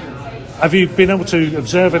 Have you been able to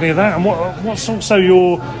observe any of that? And what's also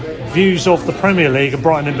your views of the Premier League, and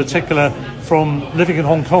Brighton in particular, from living in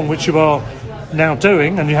Hong Kong, which you are now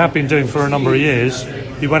doing, and you have been doing for a number of years?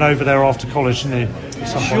 You went over there after college, didn't you?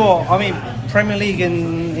 Sure. I mean, Premier League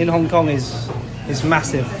in Hong Kong is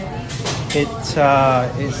massive. It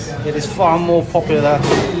is far more popular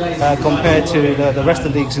compared to the rest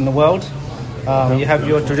of the leagues in the world. You have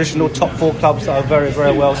your traditional top 4 clubs that are very,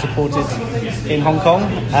 very well supported in Hong Kong,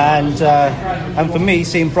 and for me,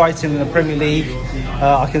 seeing Brighton in the Premier League,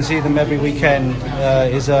 I can see them every weekend,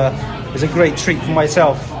 is a great treat for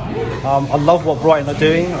myself. I love what Brighton are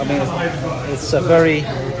doing. I mean, it's a very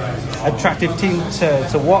attractive team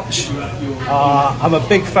to watch. I'm a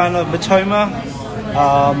big fan of Matoma.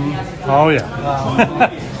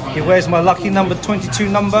 He wears my lucky number, 22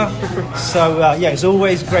 number. So it's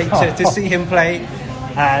always great to see him play.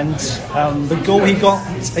 And the goal he got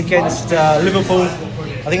against Liverpool,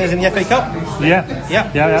 I think it was in the FA Cup.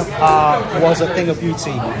 Was a thing of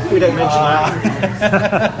beauty. We don't mention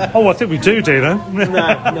that. I think we do, Dino. No.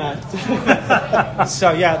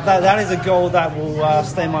 So that is a goal that will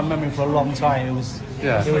stay in my memory for a long time. It was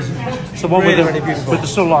the one really, with really beautiful. With the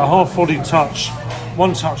sort of like half-body touch,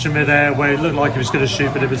 one touch in midair where it looked like he was going to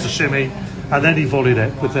shoot, but it was a shimmy, and then he volleyed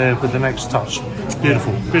it with the next touch.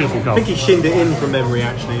 Beautiful goal. I think he shinned it in from memory,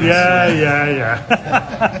 actually. Yeah.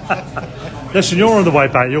 Listen, you're on the way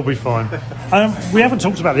back. You'll be fine. We haven't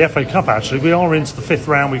talked about the FA Cup, actually. We are into the 5th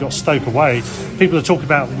round. We got Stoke away. People are talking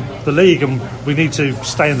about the league, and we need to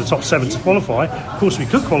stay in the top 7 to qualify. Of course, we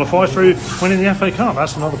could qualify through winning the FA Cup.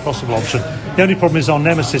 That's another possible option. The only problem is our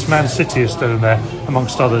nemesis, Man City, is still in there,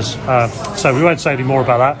 amongst others. So we won't say any more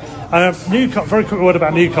about that. Very quick word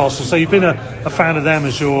about Newcastle. So you've been a fan of them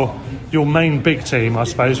as your main big team, I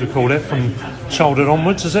suppose we call it, from childhood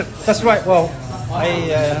onwards, is it? That's right. Well,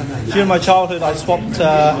 during my childhood, I swapped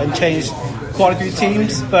and changed quite a few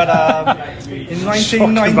teams, but in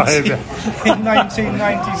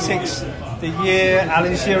 1996, the year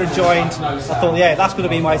Alan Shearer joined, I thought, that's going to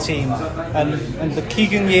be my team. And the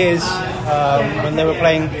Keegan years, when they were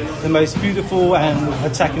playing the most beautiful and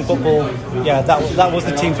attacking football, that was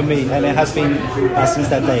the team for me, and it has been since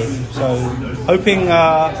that day. So, hoping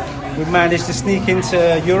we manage to sneak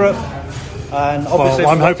into Europe. And obviously,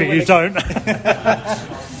 I'm hoping you don't.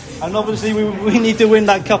 And obviously we need to win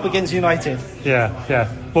that cup against United. Yeah.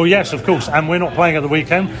 Well, yes, of course. And we're not playing at the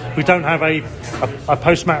weekend. We don't have a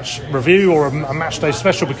post-match review or a match day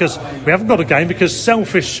special because we haven't got a game, because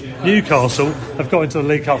selfish Newcastle have got into the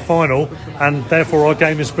League Cup final, and therefore our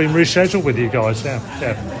game has been rescheduled with you guys. Yeah.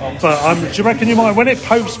 But do you reckon you might win it?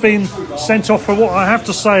 Pope's been sent off for what I have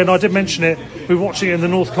to say, and I did mention it. We were watching it in the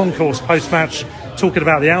North Concourse post-match, talking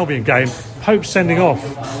about the Albion game. Pope sending off.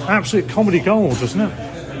 Absolute comedy gold, wasn't it?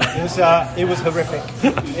 It was horrific.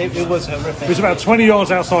 It was horrific. It was about 20 yards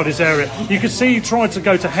outside his area. You could see he tried to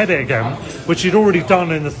go to head it again, which he'd already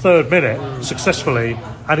done in the 3rd minute successfully,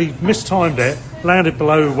 and he mistimed it, landed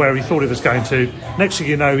below where he thought it was going to. Next thing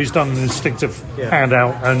you know, he's done an instinctive hand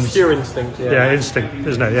out. And pure instinct, Yeah, instinct,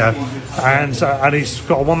 isn't it? Yeah. And he's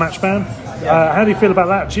got a one-match ban. How do you feel about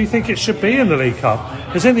that? Do you think it should be in the League Cup?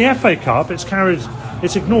 Because in the FA Cup, it's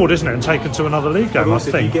ignored, isn't it, and taken to another league game, but also,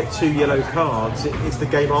 I think. If you get 2 yellow cards, it's the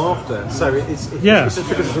game after. So it's just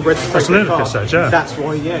because it's a red That's ludicrous, That's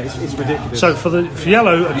why, it's ridiculous. So for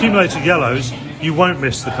yellow, accumulated yellows, you won't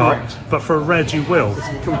miss the cup, but for a red, you will. It's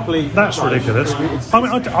complete. That's ridiculous. I mean,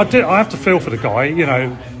 I have to feel for the guy. You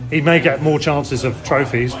know, he may get more chances of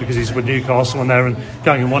trophies because he's with Newcastle and they're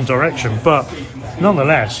going in one direction, but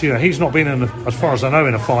nonetheless, you know, he's not been in, as far as I know,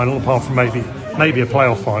 in a final, apart from maybe a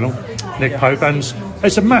playoff final. Nick Pope, and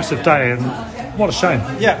it's a massive day, and what a shame.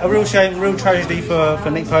 Yeah, a real shame, real tragedy for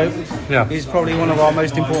Nick Pope. Yeah, he's probably one of our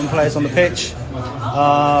most important players on the pitch.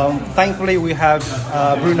 Thankfully, we have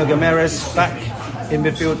Bruno Gomes back in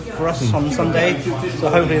midfield for us on Sunday. So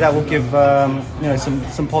hopefully that will give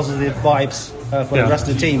some positive vibes for the rest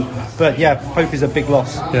of the team. But yeah, Pope is a big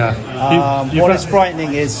loss. What is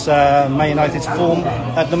frightening is Man United's form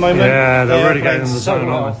at the moment. Yeah, they're really getting in the zone,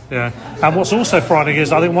 aren't they? Yeah. And what's also frightening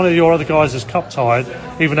is I think one of your other guys is cup tied,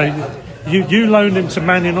 even though you loaned him to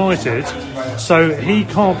Man United, so he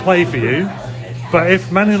can't play for you. But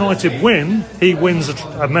if Man United win, he wins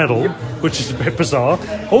a medal, which is a bit bizarre.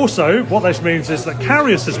 Also, what this means is that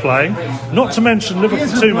Karius is playing, not to mention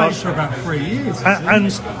Liverpool too much. For about 3 years.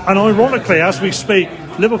 And ironically, as we speak,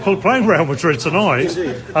 Liverpool playing Real Madrid tonight.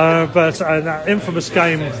 But that infamous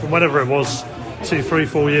game from whenever it was, 2, 3,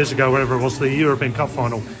 4 years ago, whatever it was, the European Cup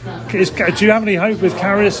final. Do you have any hope with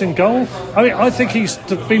Karius in goal? I mean, I think he's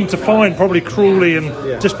been defined probably cruelly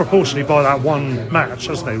and disproportionately by that one match,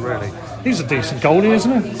 hasn't he, really? He's a decent goalie,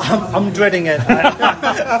 isn't he? I'm dreading it.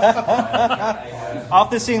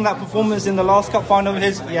 After seeing that performance in the last cup final of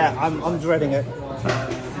his, I'm dreading it.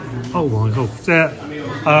 Oh my God.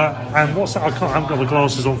 And what's that? I haven't got the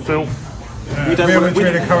glasses on, Phil. Real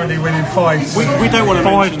Madrid are currently winning 5-2. We don't want to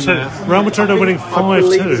mention 5-2. Real Madrid are winning 5-2. I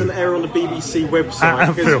believe there's an error on the BBC website. At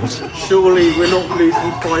Anfield. Surely we're not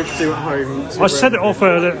losing 5-2 at home. I set it off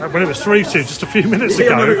when it was 3-2 just a few minutes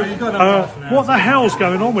ago. What the hell's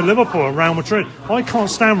going on with Liverpool and Real Madrid? I can't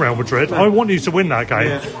stand Real Madrid. No. I want you to win that game.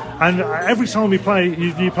 Yeah. And every time we play,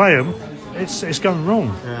 you play them, it's going wrong.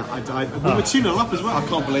 Yeah, we were 2-0 up as well. I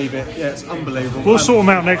can't believe it. Yeah, it's unbelievable. We'll sort them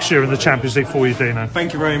out next year in the Champions League for you, Dino.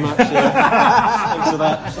 Thank you very much. Thanks for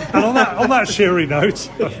that. And on that cheery note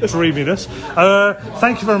of dreaminess,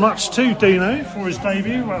 thank you very much to Dino for his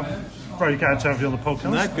debut. Well, very glad to have you on the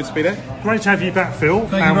podcast. No, good to be there. Great to have you back, Phil.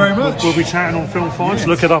 Thank you very much. We'll be chatting on Film Fights. Yes.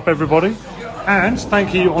 Look it up, everybody. And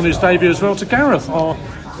thank you on his debut as well to Gareth, our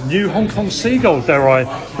new Hong Kong Seagull, dare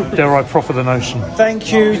I proffer the notion.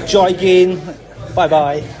 Thank you, Joygin.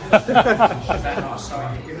 Bye-bye.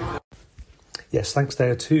 Yes, thanks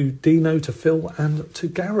there to Dino, to Phil and to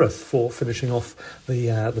Gareth for finishing off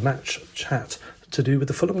the match chat to do with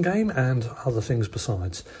the Fulham game and other things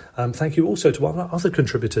besides. Thank you also to our other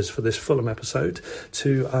contributors for this Fulham episode,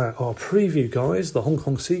 to our preview guys, the Hong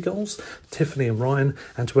Kong Seagulls, Tiffany and Ryan,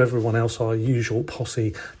 and to everyone else, our usual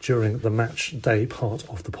posse during the match day part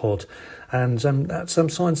of the pod. And that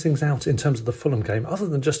signs things out in terms of the Fulham game, other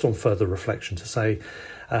than just on further reflection to say,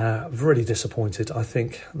 really disappointed. I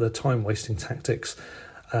think the time-wasting tactics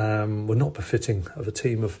were not befitting of a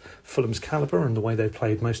team of Fulham's calibre and the way they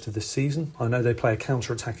played most of this season. I know they play a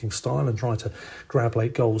counter-attacking style and try to grab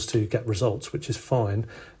late goals to get results, which is fine.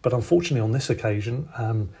 But unfortunately on this occasion,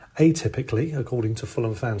 atypically, according to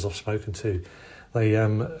Fulham fans I've spoken to, they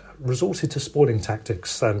resorted to spoiling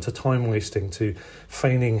tactics, to time wasting, to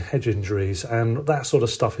feigning hedge injuries, and that sort of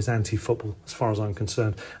stuff is anti-football as far as I'm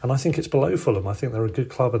concerned. And I think it's below Fulham. I think they're a good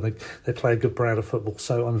club and they play a good brand of football,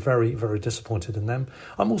 so I'm very, very disappointed in them.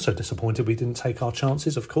 I'm also disappointed we didn't take our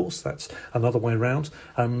chances, of course. That's another way round.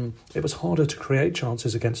 It was harder to create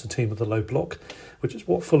chances against a team with a low block, which is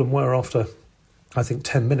what Fulham were after, I think,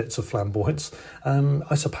 10 minutes of flamboyance.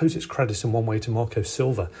 I suppose it's credit in one way to Marco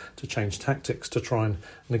Silva to change tactics to try and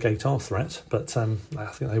negate our threat, but I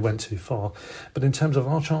think they went too far. But in terms of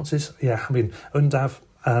our chances, Undav,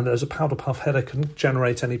 there's a powder puff header, couldn't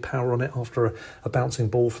generate any power on it after a bouncing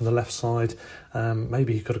ball from the left side.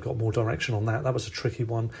 Maybe he could have got more direction on that. That was a tricky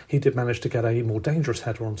one. He did manage to get a more dangerous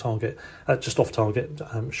header on target, just off target,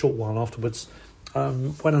 short while afterwards.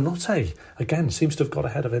 Buonanotte again seems to have got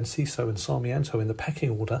ahead of Enciso and Sarmiento in the pecking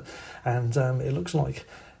order, and it looks like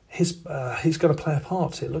he's going to play a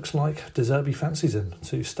part. It looks like De Zerbi fancies him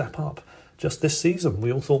to step up just this season.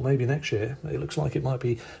 We all thought maybe next year. It looks like it might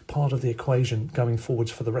be part of the equation going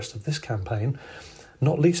forwards for the rest of this campaign,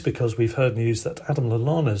 not least because we've heard news that Adam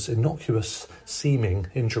Lallana's innocuous seeming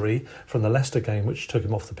injury from the Leicester game, which took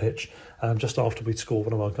him off the pitch just after we'd scored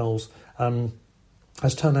one of our goals,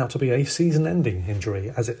 has turned out to be a season-ending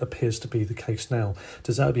injury, as it appears to be the case now.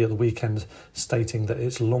 De Zerbi at the weekend stating that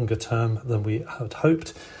it's longer term than we had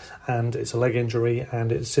hoped, and it's a leg injury,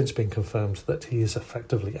 and it's since been confirmed that he is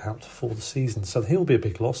effectively out for the season. So he'll be a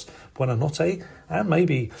big loss. Buonanotte, and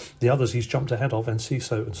maybe the others he's jumped ahead of,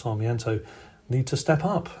 Enciso and Sarmiento, need to step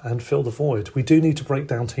up and fill the void. We do need to break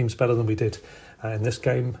down teams better than we did in this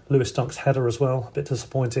game. Lewis Dunk's header as well, a bit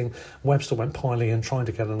disappointing. Webster went piling in, trying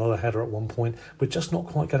to get another header at one point. We're just not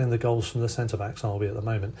quite getting the goals from the centre-backs, are we, at the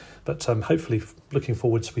moment? But hopefully, looking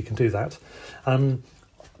forwards, we can do that.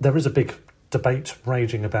 There is a big debate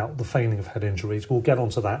raging about the feigning of head injuries. We'll get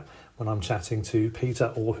onto that when I'm chatting to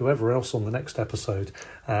Peter or whoever else on the next episode,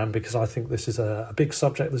 because I think this is a big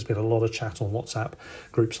subject. There's been a lot of chat on WhatsApp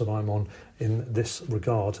groups that I'm on in this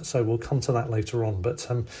regard, so we'll come to that later on. But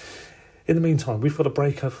in the meantime, we've got a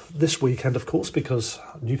break of this weekend, of course, because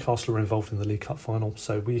Newcastle are involved in the League Cup final,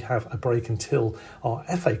 so we have a break until our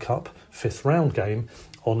FA Cup 5th round game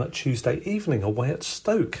on Tuesday evening away at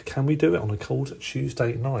Stoke. Can we do it on a cold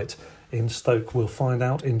Tuesday night in Stoke? We'll find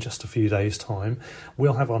out in just a few days' time.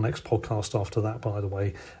 We'll have our next podcast after that, by the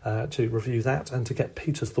way, to review that and to get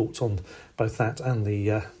Peter's thoughts on both that and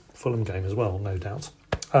the Fulham game as well, no doubt.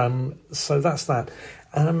 So that's that.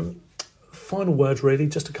 Final word, really,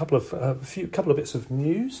 just a couple of bits of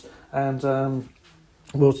news, and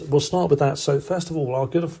we'll start with that. So first of all, our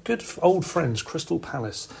good old friends, Crystal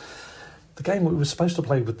Palace. The game we were supposed to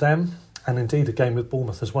play with them, and indeed a game with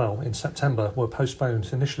Bournemouth as well, in September, were postponed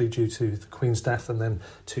initially due to the Queen's death and then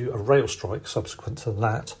to a rail strike subsequent to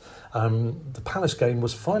that. The Palace game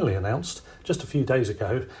was finally announced just a few days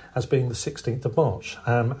ago as being the 16th of March,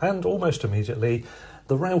 and almost immediately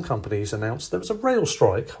the rail companies announced there was a rail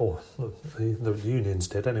strike, or the unions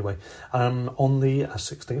did anyway, on the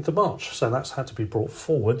 16th of March. So that's had to be brought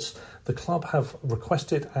forwards. The club have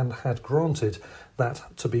requested and had granted that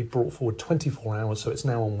to be brought forward 24 hours, so it's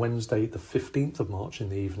now on Wednesday the 15th of March in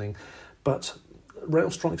the evening. But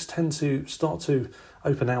rail strikes tend to start to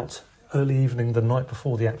open out early evening the night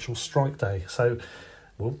before the actual strike day. So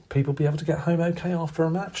will people be able to get home okay after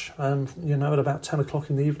a match, at about 10 o'clock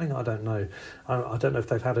in the evening? I don't know. I don't know if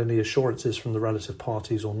they've had any assurances from the relative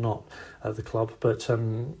parties or not at the club, but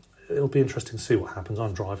it'll be interesting to see what happens.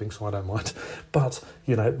 I'm driving, so I don't mind. But,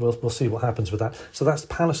 we'll see what happens with that. So that's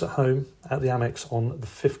Palace at home at the Amex on the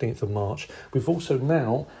 15th of March. We've also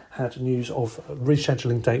now had news of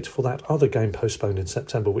rescheduling date for that other game postponed in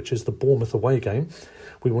September, which is the Bournemouth away game.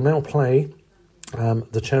 We will now play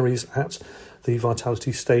the Cherries at the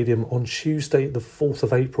Vitality Stadium on Tuesday the 4th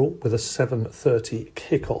of April with a 7:30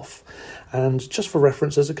 kickoff. And just for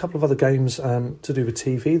reference, there's a couple of other games to do with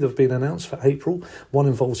TV that have been announced for April. One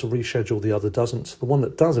involves a reschedule, the other doesn't. The one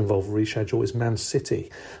that does involve a reschedule is Man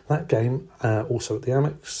City. That game, also at the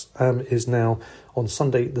Amex, is now on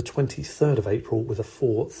Sunday the 23rd of April with a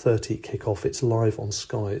 4:30 kickoff. It's live on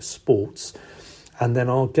Sky Sports. And then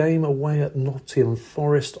our game away at Nottingham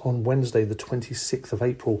Forest on Wednesday, the 26th of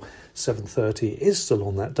April, 7:30, is still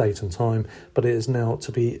on that date and time, but it is now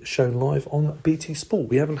to be shown live on BT Sport.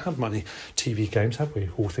 We haven't had many TV games, have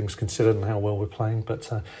we, all things considered, and how well we're playing, but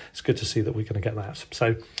it's good to see that we're going to get that.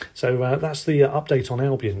 So that's the update on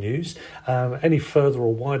Albion news. Any further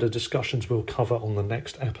or wider discussions we'll cover on the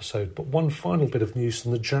next episode. But one final bit of news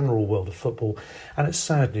from the general world of football, and it's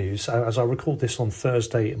sad news. As I record this on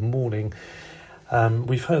Thursday morning,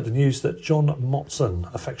 we've heard the news that John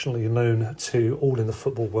Motson, affectionately known to all in the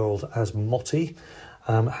football world as Motty,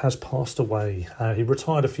 has passed away. He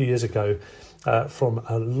retired a few years ago from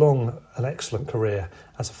a long and excellent career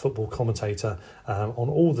as a football commentator on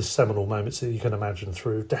all the seminal moments that you can imagine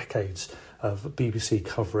through decades of BBC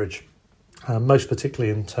coverage. Most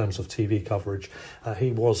particularly in terms of TV coverage.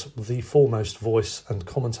 He was the foremost voice and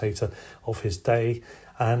commentator of his day,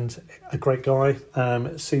 and a great guy,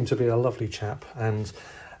 seemed to be a lovely chap, and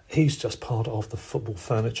he's just part of the football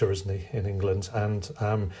furniture, isn't he, in England? And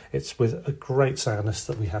it's with a great sadness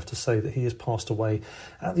that we have to say that he has passed away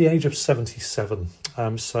at the age of 77.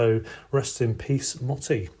 So rest in peace,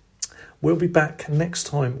 Motty. We'll be back next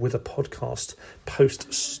time with a podcast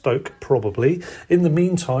post-Stoke, probably. In the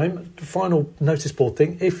meantime, final notice board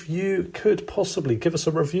thing, if you could possibly give us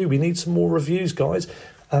a review. We need some more reviews, guys.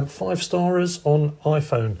 5-starers on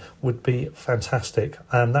iPhone would be fantastic.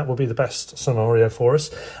 That would be the best scenario for us.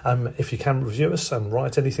 If you can review us and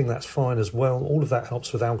write anything, that's fine as well. All of that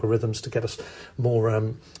helps with algorithms to get us more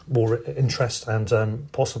interest and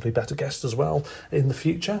possibly better guests as well in the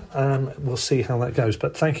future. We'll see how that goes.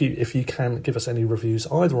 But thank you if you can give us any reviews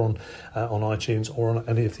either on iTunes or on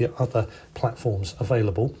any of the other platforms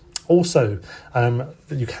available. Also,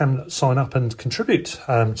 you can sign up and contribute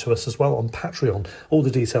to us as well on Patreon. All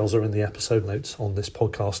the details are in the episode notes on this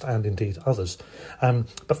podcast and indeed others.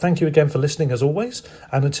 But thank you again for listening as always.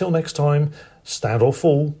 And until next time, stand or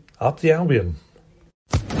fall, up the Albion.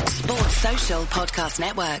 Sports Social Podcast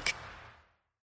Network.